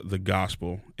the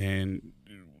gospel? And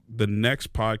the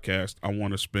next podcast, I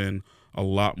want to spend a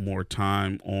lot more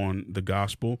time on the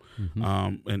gospel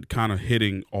and kind of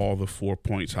hitting all the 4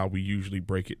 points, how we usually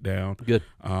break it down. Good.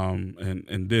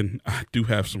 And then I do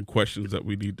have some questions that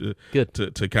we need to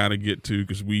kind of get to,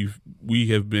 because we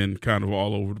have been kind of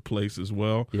all over the place as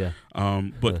well. Yeah.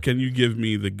 But can you give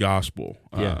me the gospel,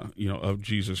 of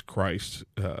Jesus Christ?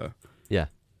 Yeah.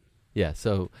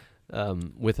 So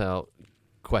without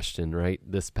question, right,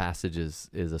 this passage is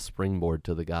a springboard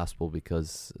to the gospel,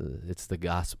 because it's the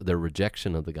gospel, the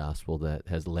rejection of the gospel, that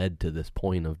has led to this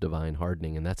point of divine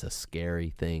hardening, and that's a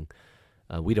scary thing.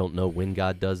 We don't know when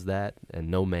God does that, and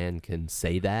no man can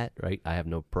say that, right? I have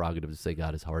no prerogative to say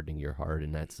God is hardening your heart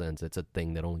in that sense. It's a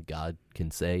thing that only God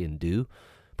can say and do.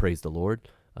 Praise the Lord.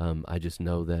 I just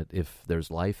know that if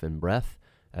there's life and breath,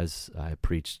 as I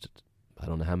preached, I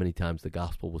don't know how many times the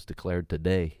gospel was declared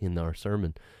today in our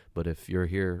sermon, but if you're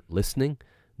here listening,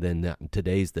 then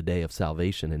today's the day of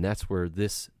salvation. And that's where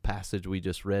this passage we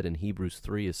just read in Hebrews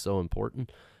 3 is so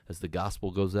important. As the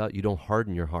gospel goes out, you don't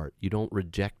harden your heart. You don't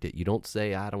reject it. You don't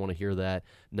say, I don't want to hear that.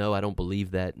 No, I don't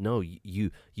believe that. No,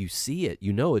 you see it.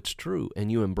 You know it's true, and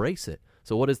you embrace it.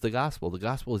 So what is the gospel? The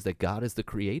gospel is that God is the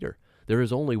creator. There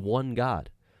is only one God.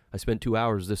 I spent 2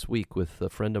 hours this week with a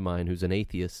friend of mine who's an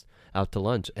atheist out to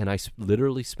lunch, and I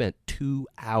literally spent 2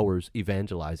 hours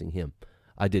evangelizing him.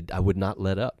 I would not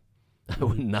let up. I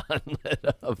would not let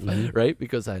up, right?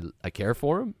 Because I care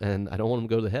for him, and I don't want him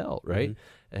to go to hell, right?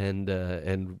 And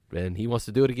he wants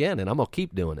to do it again, and I'm gonna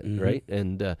keep doing it, right?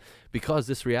 And because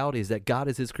this reality is that God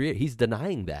is his creator, he's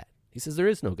denying that. He says there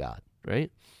is no God,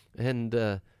 right? And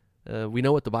we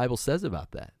know what the Bible says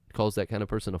about that. It calls that kind of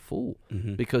person a fool,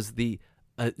 because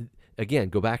again,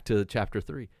 go back to chapter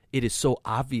 3. It is so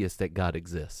obvious that God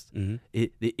exists.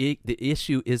 The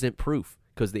issue isn't proof,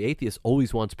 because the atheist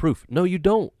always wants proof. No, you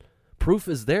don't. Proof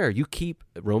is there. You keep,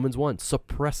 Romans 1,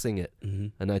 suppressing it.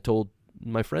 And I told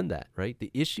my friend that, right?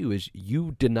 The issue is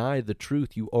you deny the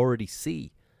truth you already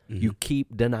see. You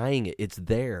keep denying it. It's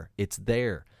there. It's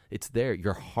there. It's there.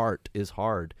 Your heart is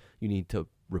hard. You need to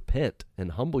repent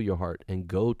and humble your heart and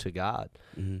go to God.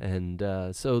 And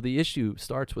so the issue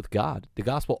starts with God. The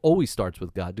gospel always starts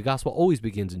with God. The gospel always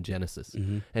begins in Genesis.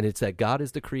 And it's that God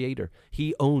is the creator.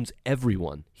 He owns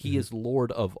everyone. He is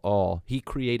Lord of all. He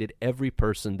created every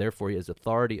person. Therefore, he has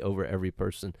authority over every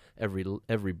person.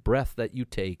 Every breath that you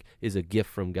take is a gift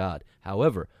from God.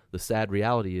 However, the sad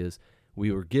reality is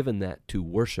we were given that to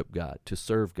worship God, to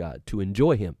serve God, to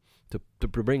enjoy him, to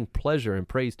bring pleasure and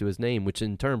praise to his name, which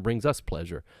in turn brings us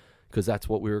pleasure, because that's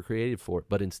what we were created for.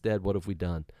 But instead, what have we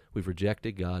done? We've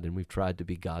rejected God, and we've tried to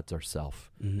be gods ourselves.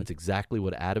 That's exactly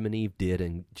what Adam and Eve did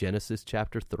in Genesis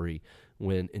chapter 3,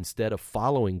 when instead of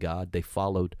following God, they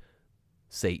followed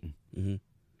Satan,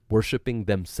 worshiping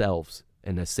themselves.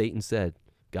 And as Satan said,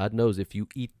 God knows if you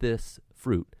eat this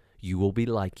fruit, you will be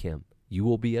like him. You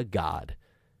will be a god.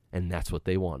 And that's what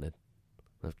they wanted.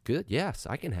 Good, yes,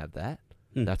 I can have that.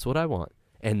 That's what I want.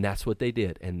 And that's what they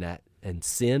did. And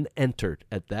sin entered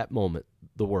at that moment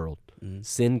the world.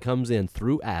 Sin comes in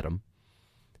through Adam,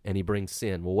 and he brings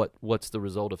sin. Well, what's the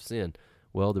result of sin?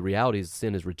 Well, the reality is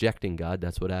sin is rejecting God.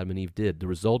 That's what Adam and Eve did. The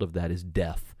result of that is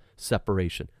death,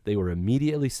 separation. They were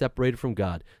immediately separated from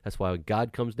God. That's why when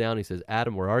God comes down, he says,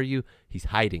 Adam, where are you? He's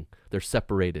hiding. They're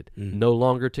separated, no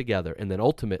longer together. And then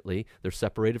ultimately, they're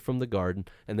separated from the garden.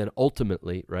 And then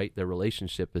ultimately, right, their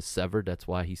relationship is severed. That's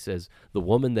why he says, the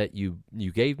woman that you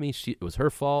gave me, it was her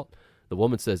fault. The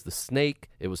woman says, the snake,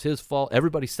 it was his fault.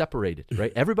 Everybody's separated,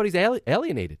 right? Everybody's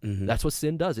alienated. That's what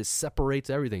sin does. It separates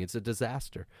everything. It's a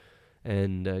disaster.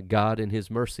 And God in his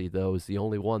mercy, though, is the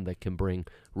only one that can bring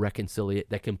reconciliation,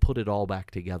 that can put it all back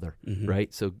together,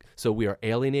 right? So we are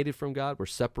alienated from God, we're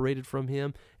separated from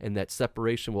him, and that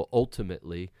separation will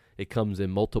ultimately, it comes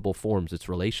in multiple forms. It's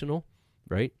relational,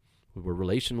 right? We're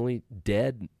relationally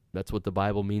dead. That's what the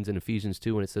Bible means in Ephesians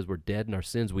 2 when it says we're dead in our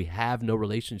sins. We have no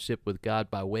relationship with God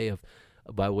by way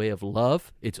of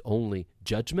love. It's only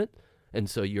judgment. And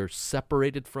so you're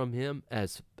separated from him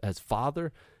as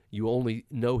Father. You only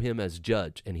know him as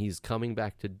judge, and he's coming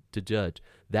back to judge.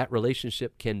 That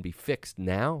relationship can be fixed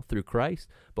now through Christ,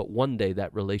 but one day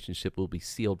that relationship will be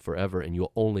sealed forever, and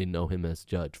you'll only know him as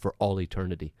judge for all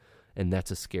eternity. And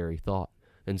that's a scary thought.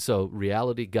 And so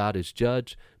reality, God is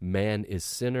judge, man is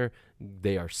sinner.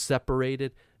 They are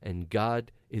separated, and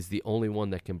God is the only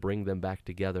one that can bring them back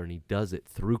together, and he does it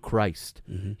through Christ.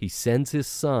 He sends his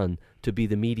son to be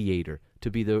the mediator, to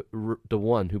be the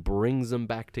one who brings them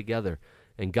back together.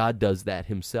 And God does that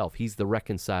himself. He's the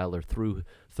reconciler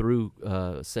through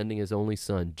sending his only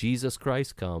son. Jesus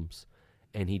Christ comes,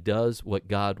 and he does what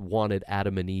God wanted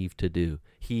Adam and Eve to do.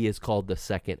 He is called the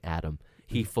second Adam.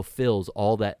 He fulfills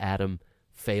all that Adam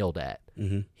failed at.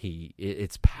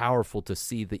 It's powerful to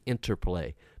see the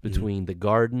interplay between the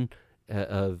Garden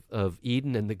of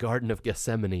Eden and the Garden of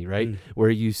Gethsemane, right? Where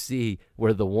you see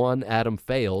where the one Adam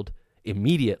failed,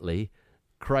 immediately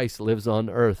Christ lives on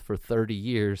earth for 30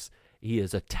 years. He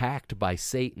is attacked by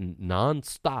Satan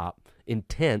nonstop,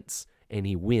 intense, and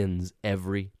he wins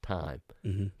every time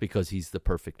because he's the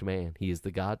perfect man. He is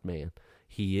the God-man.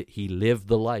 He lived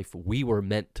the life we were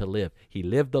meant to live. He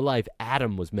lived the life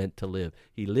Adam was meant to live.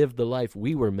 He lived the life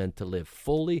we were meant to live.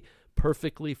 Fully,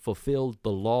 perfectly fulfilled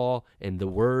the law and the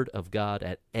word of God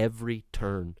at every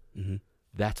turn.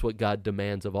 That's what God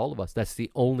demands of all of us. That's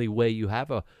the only way you have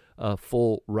a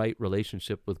full, right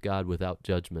relationship with God without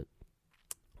judgment.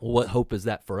 Well, what hope is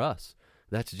that for us?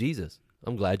 That's Jesus.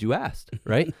 I'm glad you asked,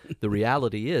 right? The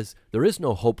reality is there is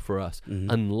no hope for us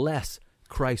unless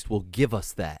Christ will give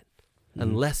us that,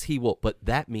 unless he will. But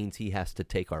that means he has to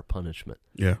take our punishment.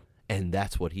 Yeah. And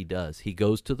that's what he does. He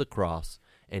goes to the cross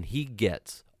and he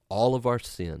gets all of our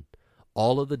sin,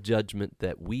 all of the judgment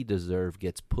that we deserve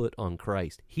gets put on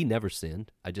Christ. He never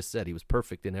sinned. I just said he was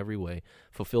perfect in every way,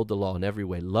 fulfilled the law in every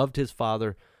way, loved his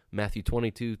Father. Matthew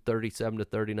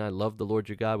 22:37-39, love the Lord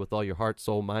your God with all your heart,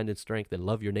 soul, mind, and strength, and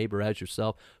love your neighbor as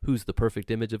yourself. Who's the perfect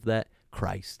image of that?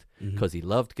 Christ. Because he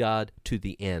loved God to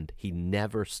the end. He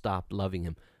never stopped loving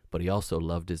him, but he also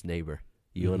loved his neighbor.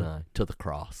 you and I, to the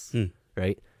cross,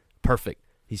 right? Perfect.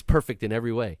 He's perfect in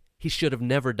every way. He should have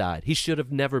never died. He should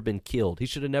have never been killed. He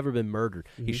should have never been murdered.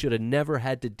 He should have never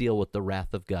had to deal with the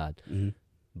wrath of God.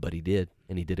 But he did,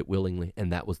 and he did it willingly.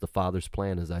 And that was the Father's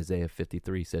plan, as Isaiah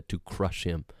 53 said, to crush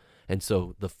him. And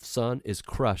so the Son is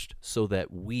crushed so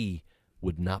that we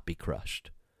would not be crushed.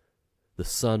 The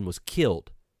Son was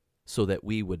killed so that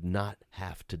we would not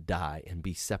have to die and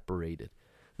be separated.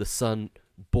 The Son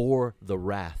bore the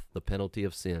wrath, the penalty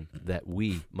of sin, that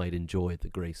we might enjoy the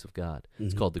grace of God.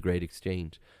 It's called the Great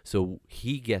Exchange. So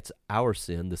he gets our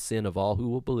sin, the sin of all who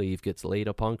will believe, gets laid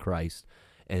upon Christ,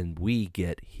 and we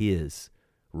get his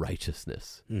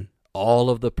righteousness. All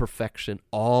of the perfection,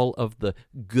 all of the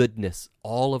goodness,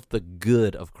 all of the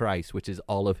good of Christ, which is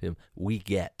all of him, we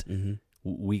get.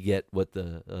 We get what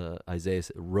the Isaiah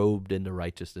said, robed in the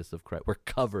righteousness of Christ. We're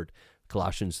covered.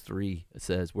 Colossians 3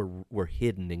 says we're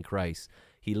hidden in Christ.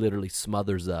 He literally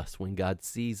smothers us. When God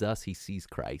sees us, he sees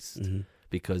Christ,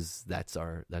 because that's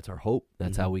our hope.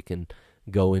 That's how we can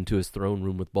go into his throne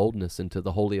room with boldness, into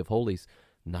the Holy of Holies,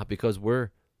 not because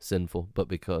we're sinful, but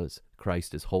because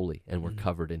Christ is holy and we're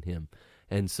covered in him.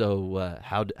 And so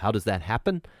how does that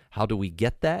happen? How do we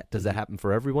get that? Does that happen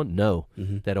for everyone? No.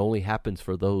 That only happens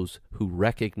for those who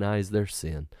recognize their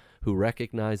sin, who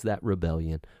recognize that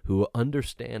rebellion, who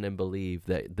understand and believe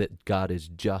that God is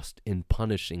just in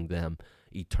punishing them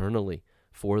eternally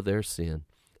for their sin,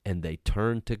 and they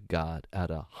turn to God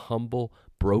out of humble,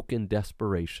 broken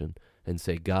desperation and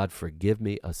say, God, forgive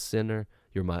me, a sinner.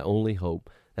 You're my only hope.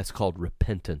 That's called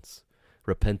repentance.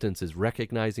 Repentance is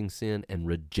recognizing sin and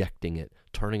rejecting it,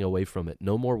 turning away from it.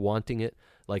 No more wanting it,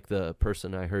 like the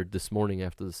person I heard this morning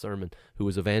after the sermon who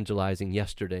was evangelizing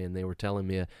yesterday, and they were telling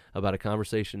me about a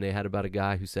conversation they had about a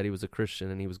guy who said he was a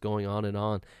Christian, and he was going on,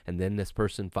 and then this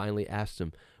person finally asked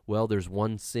him, well, there's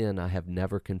one sin I have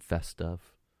never confessed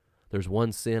of. There's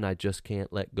one sin I just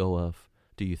can't let go of.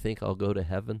 Do you think I'll go to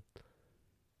heaven?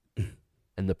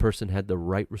 And the person had the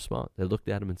right response. They looked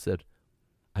at him and said,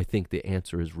 I think the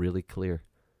answer is really clear.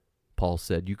 Paul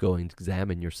said, you go and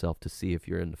examine yourself to see if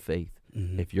you're in the faith.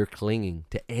 If you're clinging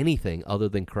to anything other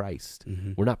than Christ,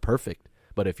 we're not perfect,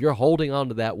 but if you're holding on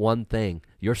to that one thing,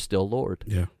 you're still Lord.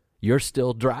 Yeah. You're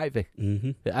still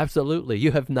driving. Absolutely.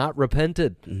 You have not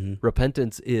repented.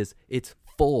 Repentance it's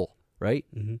full, right?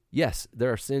 Yes,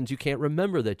 there are sins you can't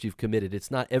remember that you've committed.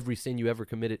 It's not every sin you ever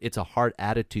committed. It's a heart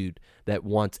attitude that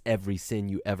wants every sin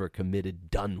you ever committed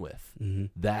done with.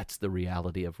 That's the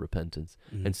reality of repentance.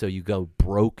 And so you go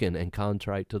broken and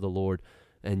contrite to the Lord,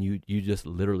 and you just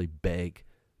literally beg.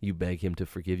 You beg him to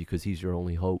forgive you because he's your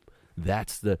only hope.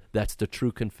 That's the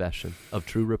true confession of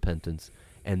true repentance.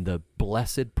 And the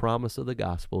blessed promise of the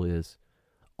gospel is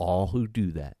all who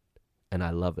do that, and I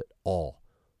love it, all,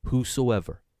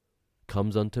 whosoever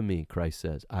comes unto me, Christ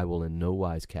says, I will in no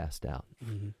wise cast out.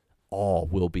 All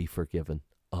will be forgiven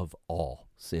of all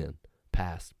sin,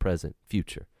 past, present,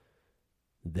 future.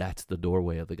 That's the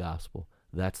doorway of the gospel.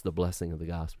 That's the blessing of the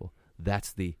gospel.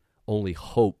 That's the only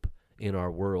hope in our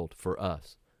world for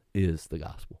us is the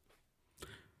gospel.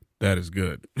 That is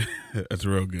good. That's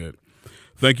real good.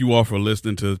 Thank you all for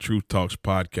listening to the Truth Talks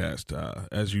podcast.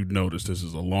 As you noticed, this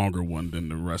is a longer one than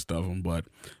the rest of them, but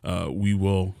we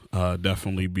will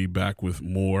definitely be back with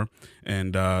more.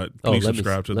 And please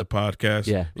subscribe to the podcast.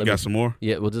 Yeah, you got some more?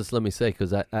 Yeah, well, just let me say,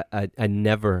 because I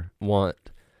never want,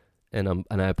 and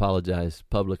I apologize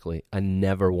publicly, I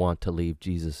never want to leave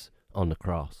Jesus on the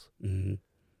cross. And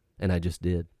I just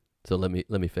did. So let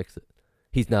me fix it.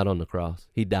 He's not on the cross.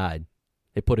 He died.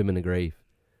 They put him in the grave.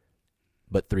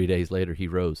 But 3 days later, he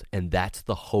rose. And that's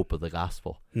the hope of the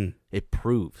gospel. It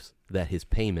proves that his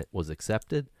payment was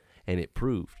accepted, and it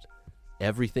proved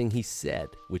everything he said,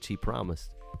 which he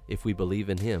promised. If we believe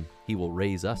in him, he will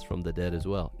raise us from the dead as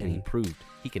well. And he proved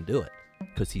he can do it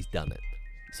because he's done it.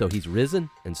 So he's risen,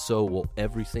 and so will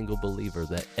every single believer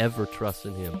that ever trusts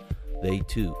in him. They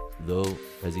too, though,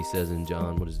 as he says in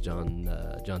John 10,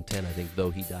 I think,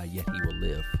 though he die, yet he will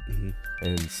live.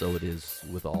 And so it is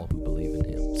with all who believe in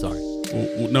him. Sorry.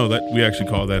 Well, no, that we actually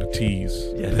call that a tease.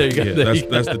 Yeah, there you go. Yeah,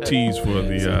 that's the tease for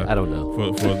the I don't know.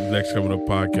 for the next coming up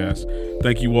podcast.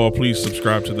 Thank you all. Please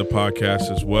subscribe to the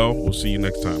podcast as well. We'll see you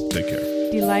next time. Take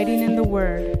care. Delighting in the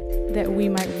word, that we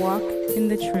might walk in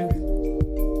the truth.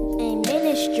 A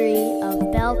ministry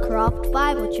of Bellcroft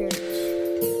Bible Church.